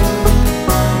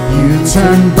 You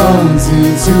turn bones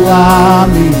into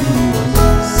armies.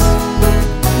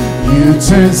 You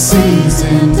turn seas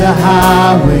into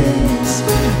highways.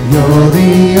 You're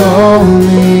the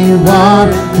only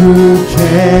one who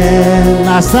can.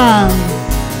 Last time.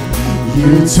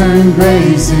 You turn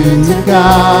graves into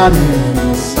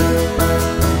gardens.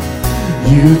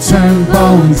 You turn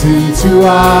bones into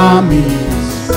armies.